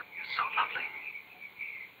 You're so lovely.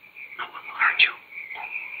 No one will hurt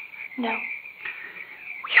you. No.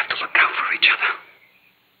 We have to look out for each other.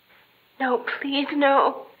 No, please,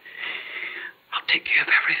 no. I'll take care of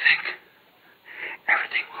everything.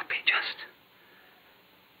 Everything will be just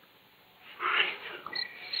fine.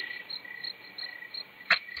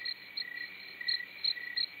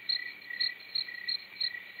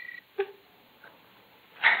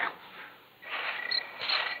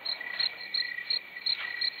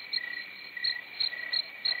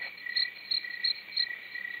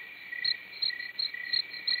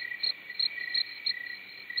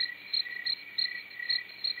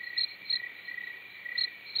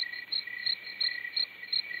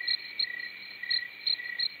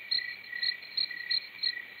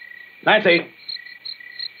 Nancy.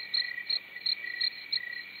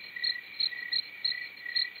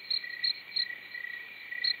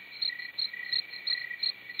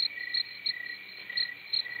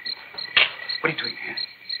 What are you doing here?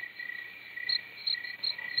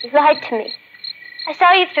 You lied to me. I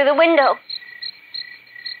saw you through the window.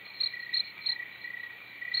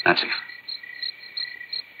 Nancy.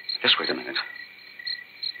 Just wait a minute.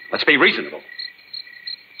 Let's be reasonable.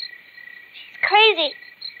 She's crazy.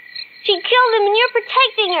 She killed him and you're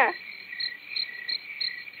protecting her.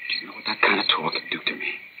 Do you know what that kind of talk could do to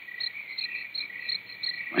me?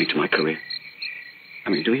 Money to my career? I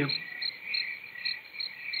mean, do you?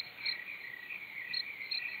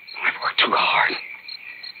 I've worked too hard.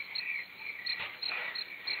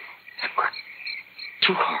 I've worked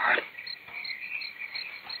too hard.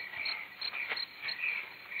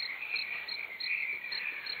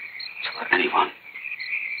 To love anyone.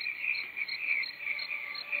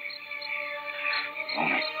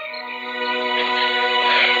 Only.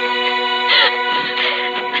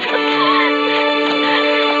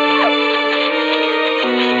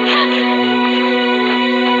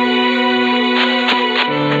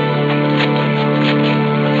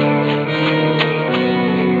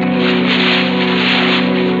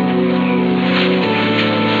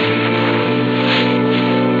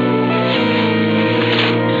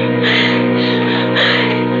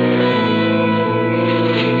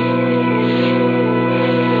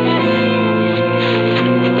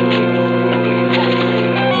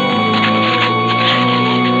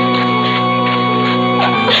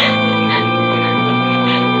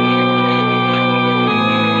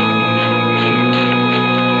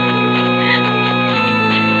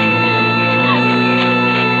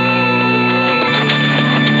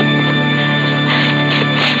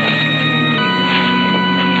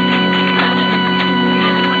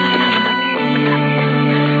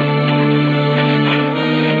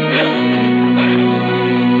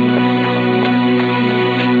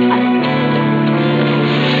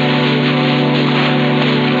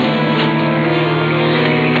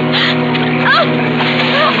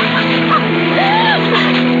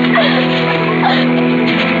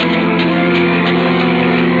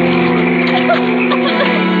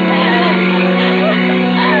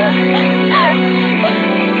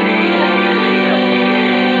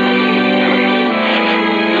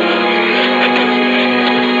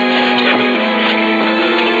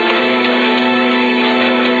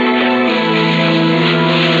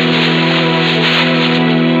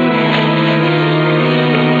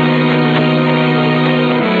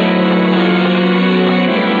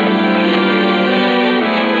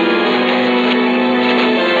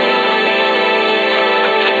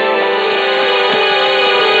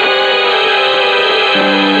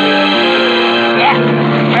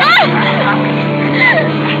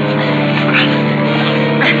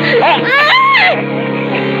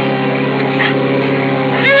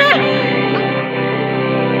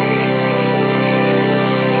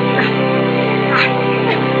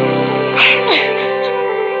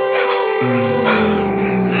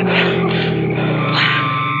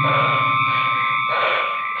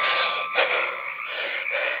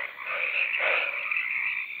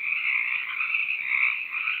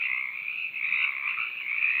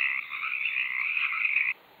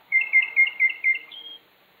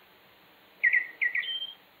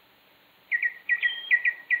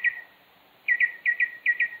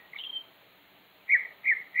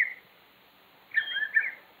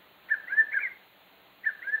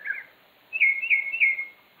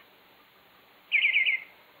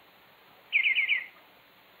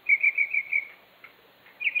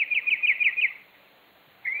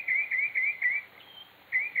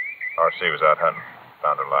 RC was out hunting.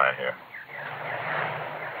 Found her lying here.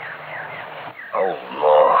 Oh,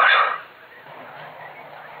 Lord.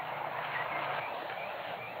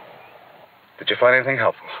 Did you find anything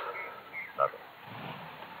helpful? Nothing.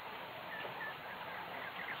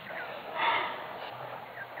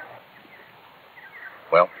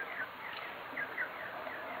 Well,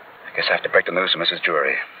 I guess I have to break the news to Mrs.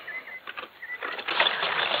 Drury.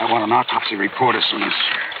 I want an autopsy report as soon as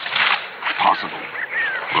possible.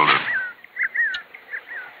 Will do.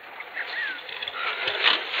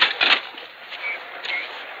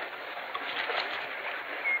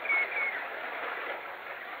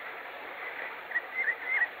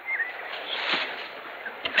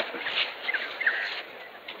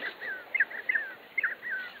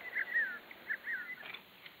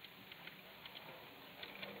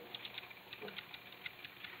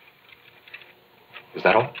 Is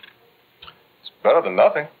that all? It's better than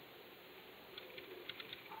nothing.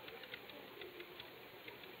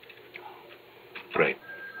 Great.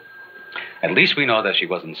 At least we know that she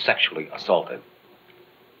wasn't sexually assaulted.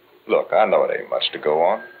 Look, I know it ain't much to go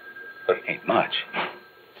on, but it ain't much.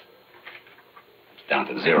 It's down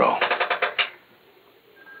to 0.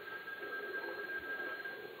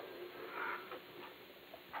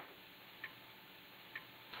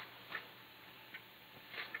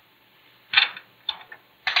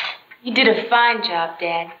 You did a fine job,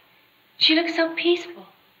 Dad. She looks so peaceful.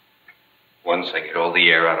 Once I get all the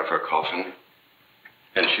air out of her coffin,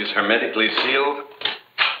 and she's hermetically sealed,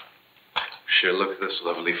 she'll look this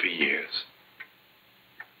lovely for years.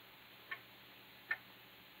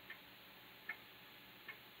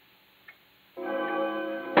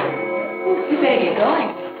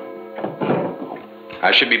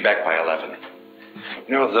 I should be back by 11.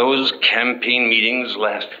 You know, those campaign meetings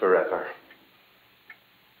last forever.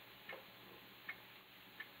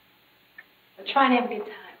 But try and have a good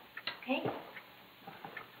time, okay?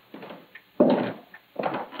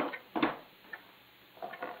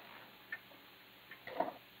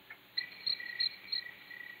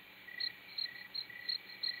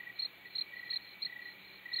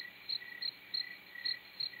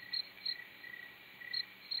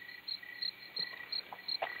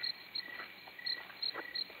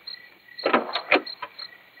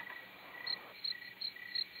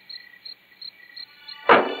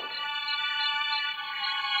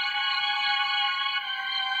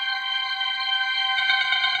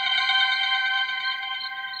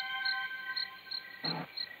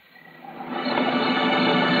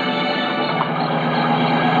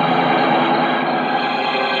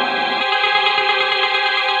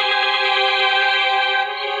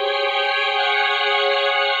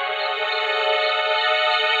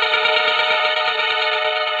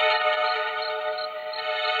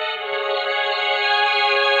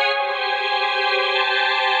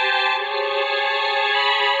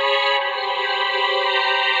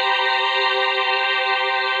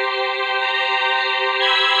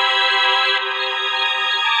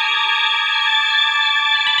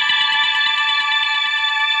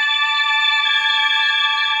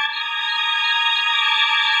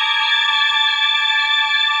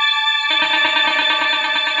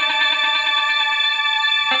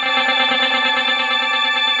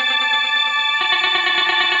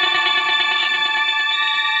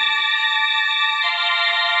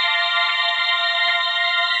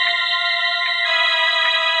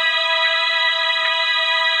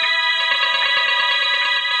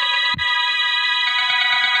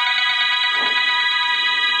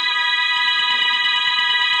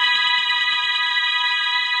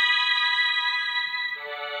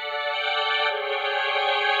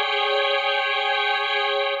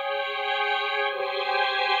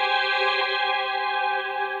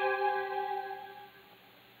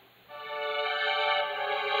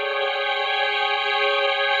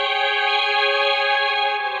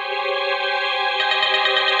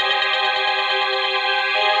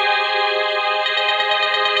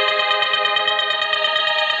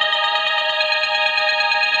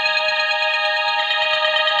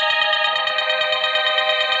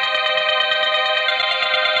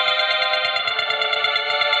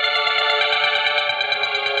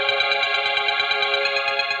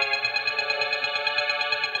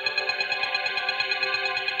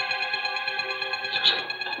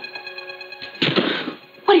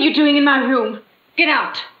 What are you doing in my room? Get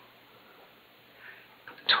out.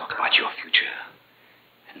 Talk about your future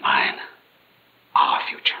and mine. Our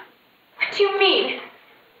future. What do you mean?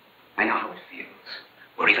 I know how it feels.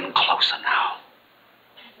 We're even closer now.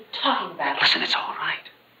 What are you talking about? Listen, it's all right.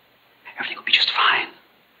 Everything will be just fine.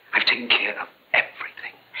 I've taken care of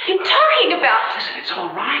everything. What are you talking about? Listen, it's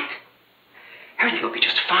all right. Everything will be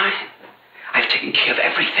just fine. I've taken care of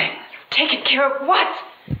everything. You've taken care of what?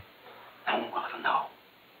 No one will ever know.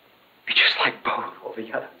 Be just like Bo and all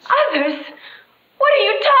the others. Others? What are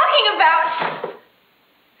you talking about?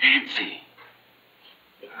 Nancy.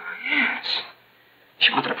 Yes.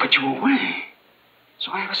 She wanted to put you away.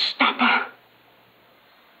 So I had to stop her.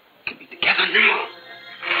 We can be together now.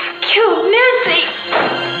 Kill Nancy!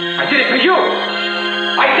 I did it for you!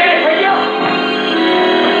 I did it for you!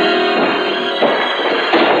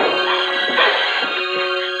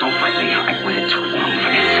 Don't fight me. I waited too long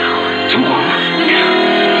for this. Too long.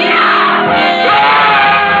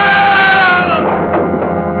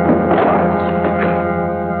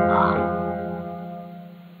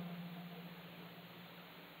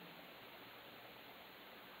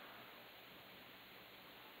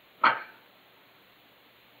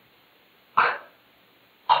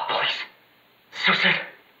 Susan,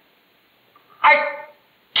 I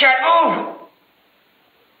can't move.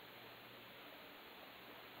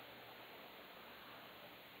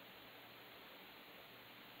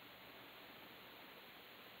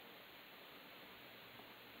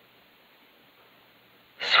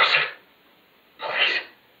 Susan, please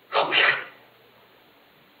help me.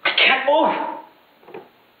 I can't move.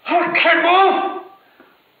 I can't move.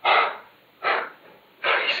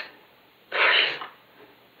 Please, please.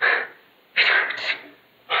 It hurts.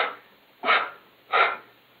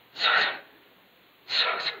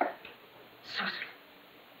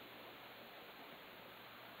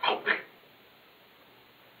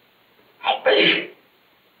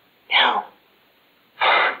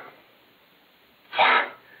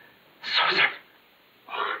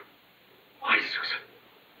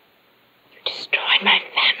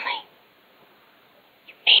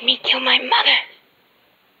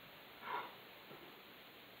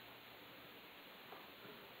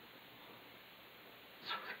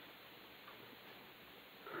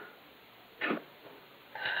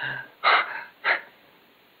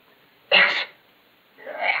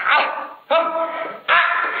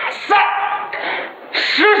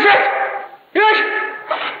 Susan! Yes!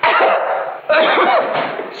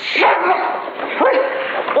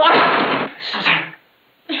 Susan!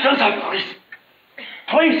 Susan, please.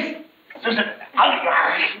 Please! Susan, how do you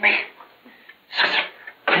hurt me? Susan,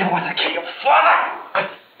 I don't want to kill your father!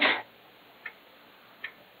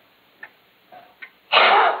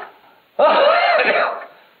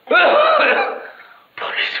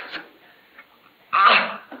 Please, Susan.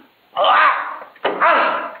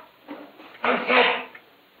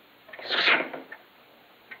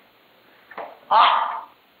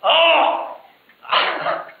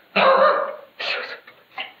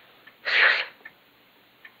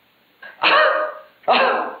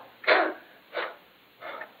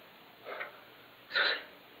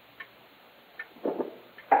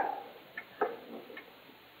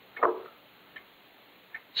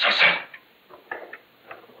 Susan.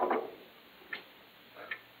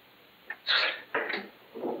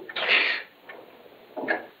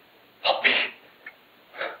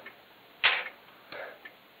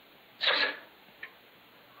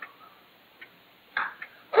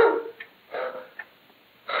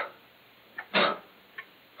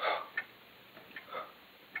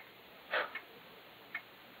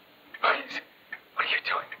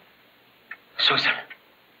 Susan.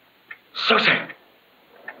 Susan.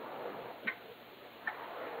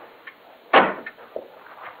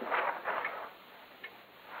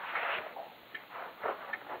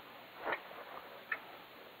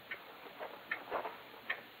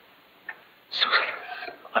 Susan.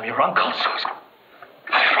 I'm your uncle, Susan.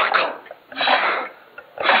 I'm your uncle.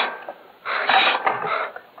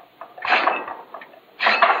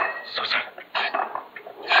 Susan.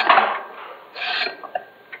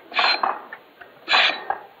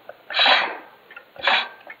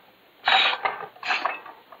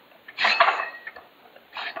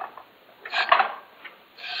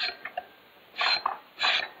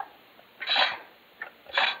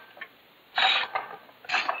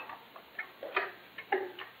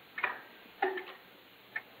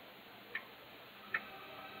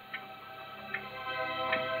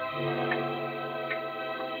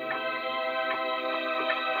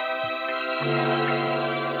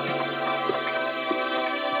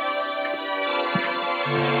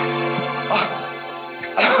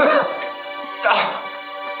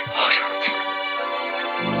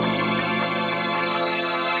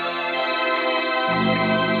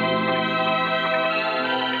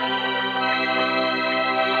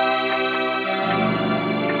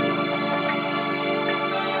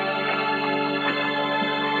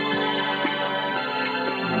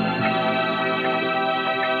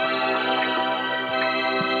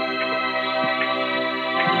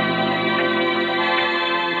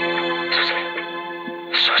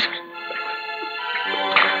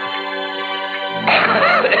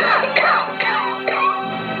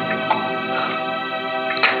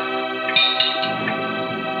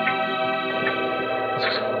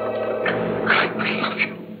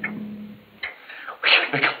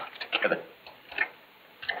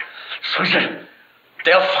 Susan,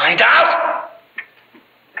 they'll find out!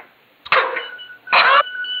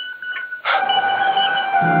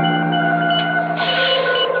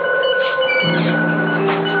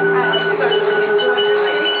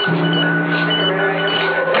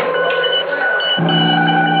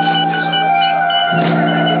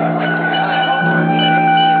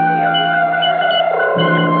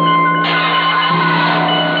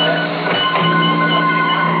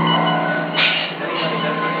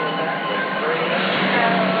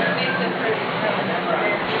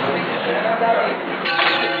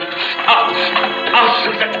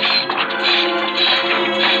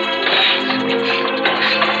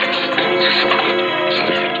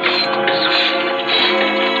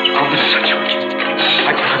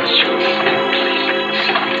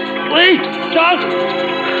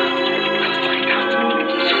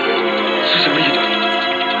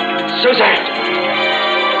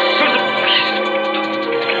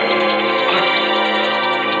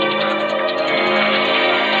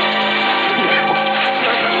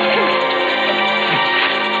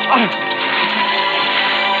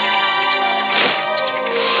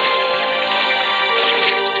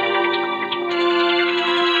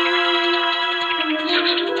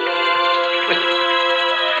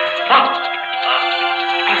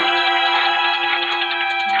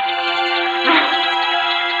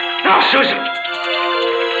 Susan,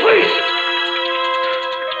 please.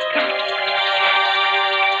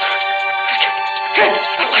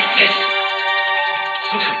 Not like this.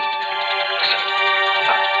 Susan, listen.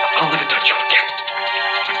 I'll never touch you again.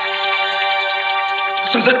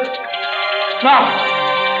 Susan. No.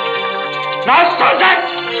 No, Susan.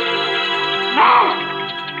 No.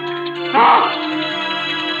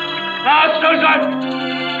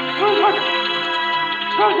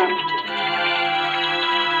 No.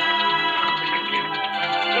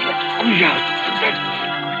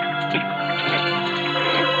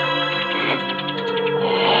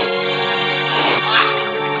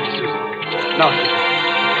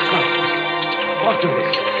 Walk through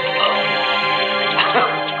this.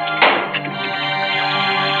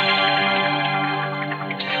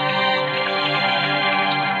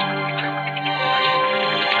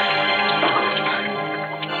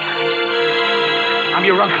 I'm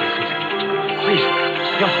your uncle, Susan. Please,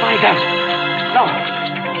 you'll find out. No.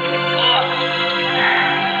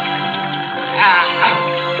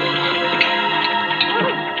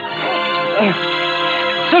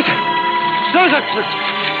 Susan! Susan!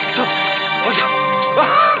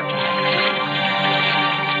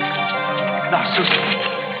 No, Susan.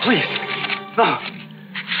 Please. No.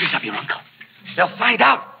 Please, I'm your uncle. They'll find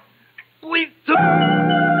out. Please.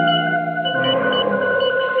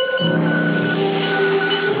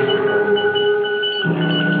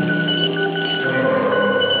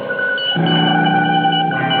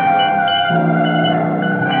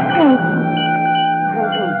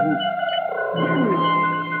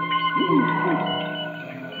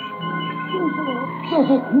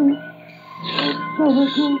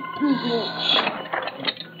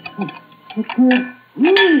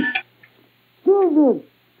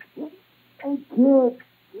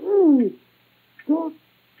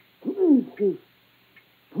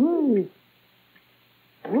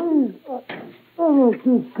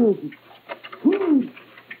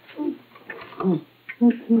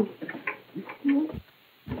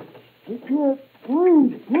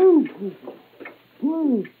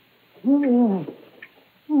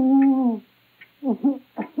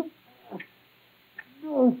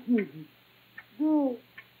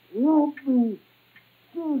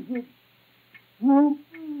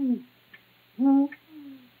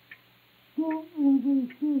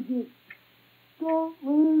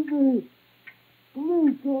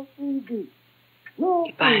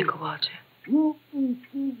 Goodbye, Uncle Walter.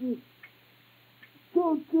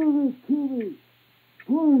 Don't do this to me.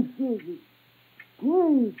 Please, Susan.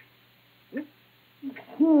 Please.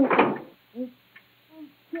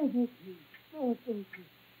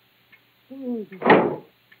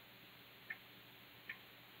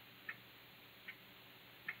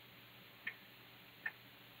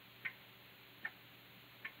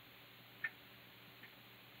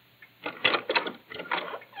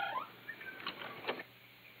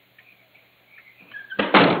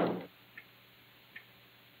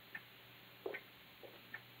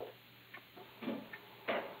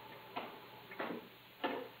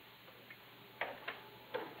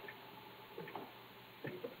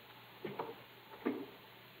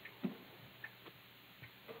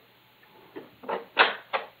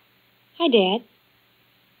 Hi, Dad.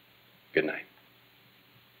 Good night.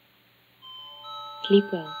 Sleep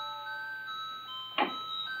well.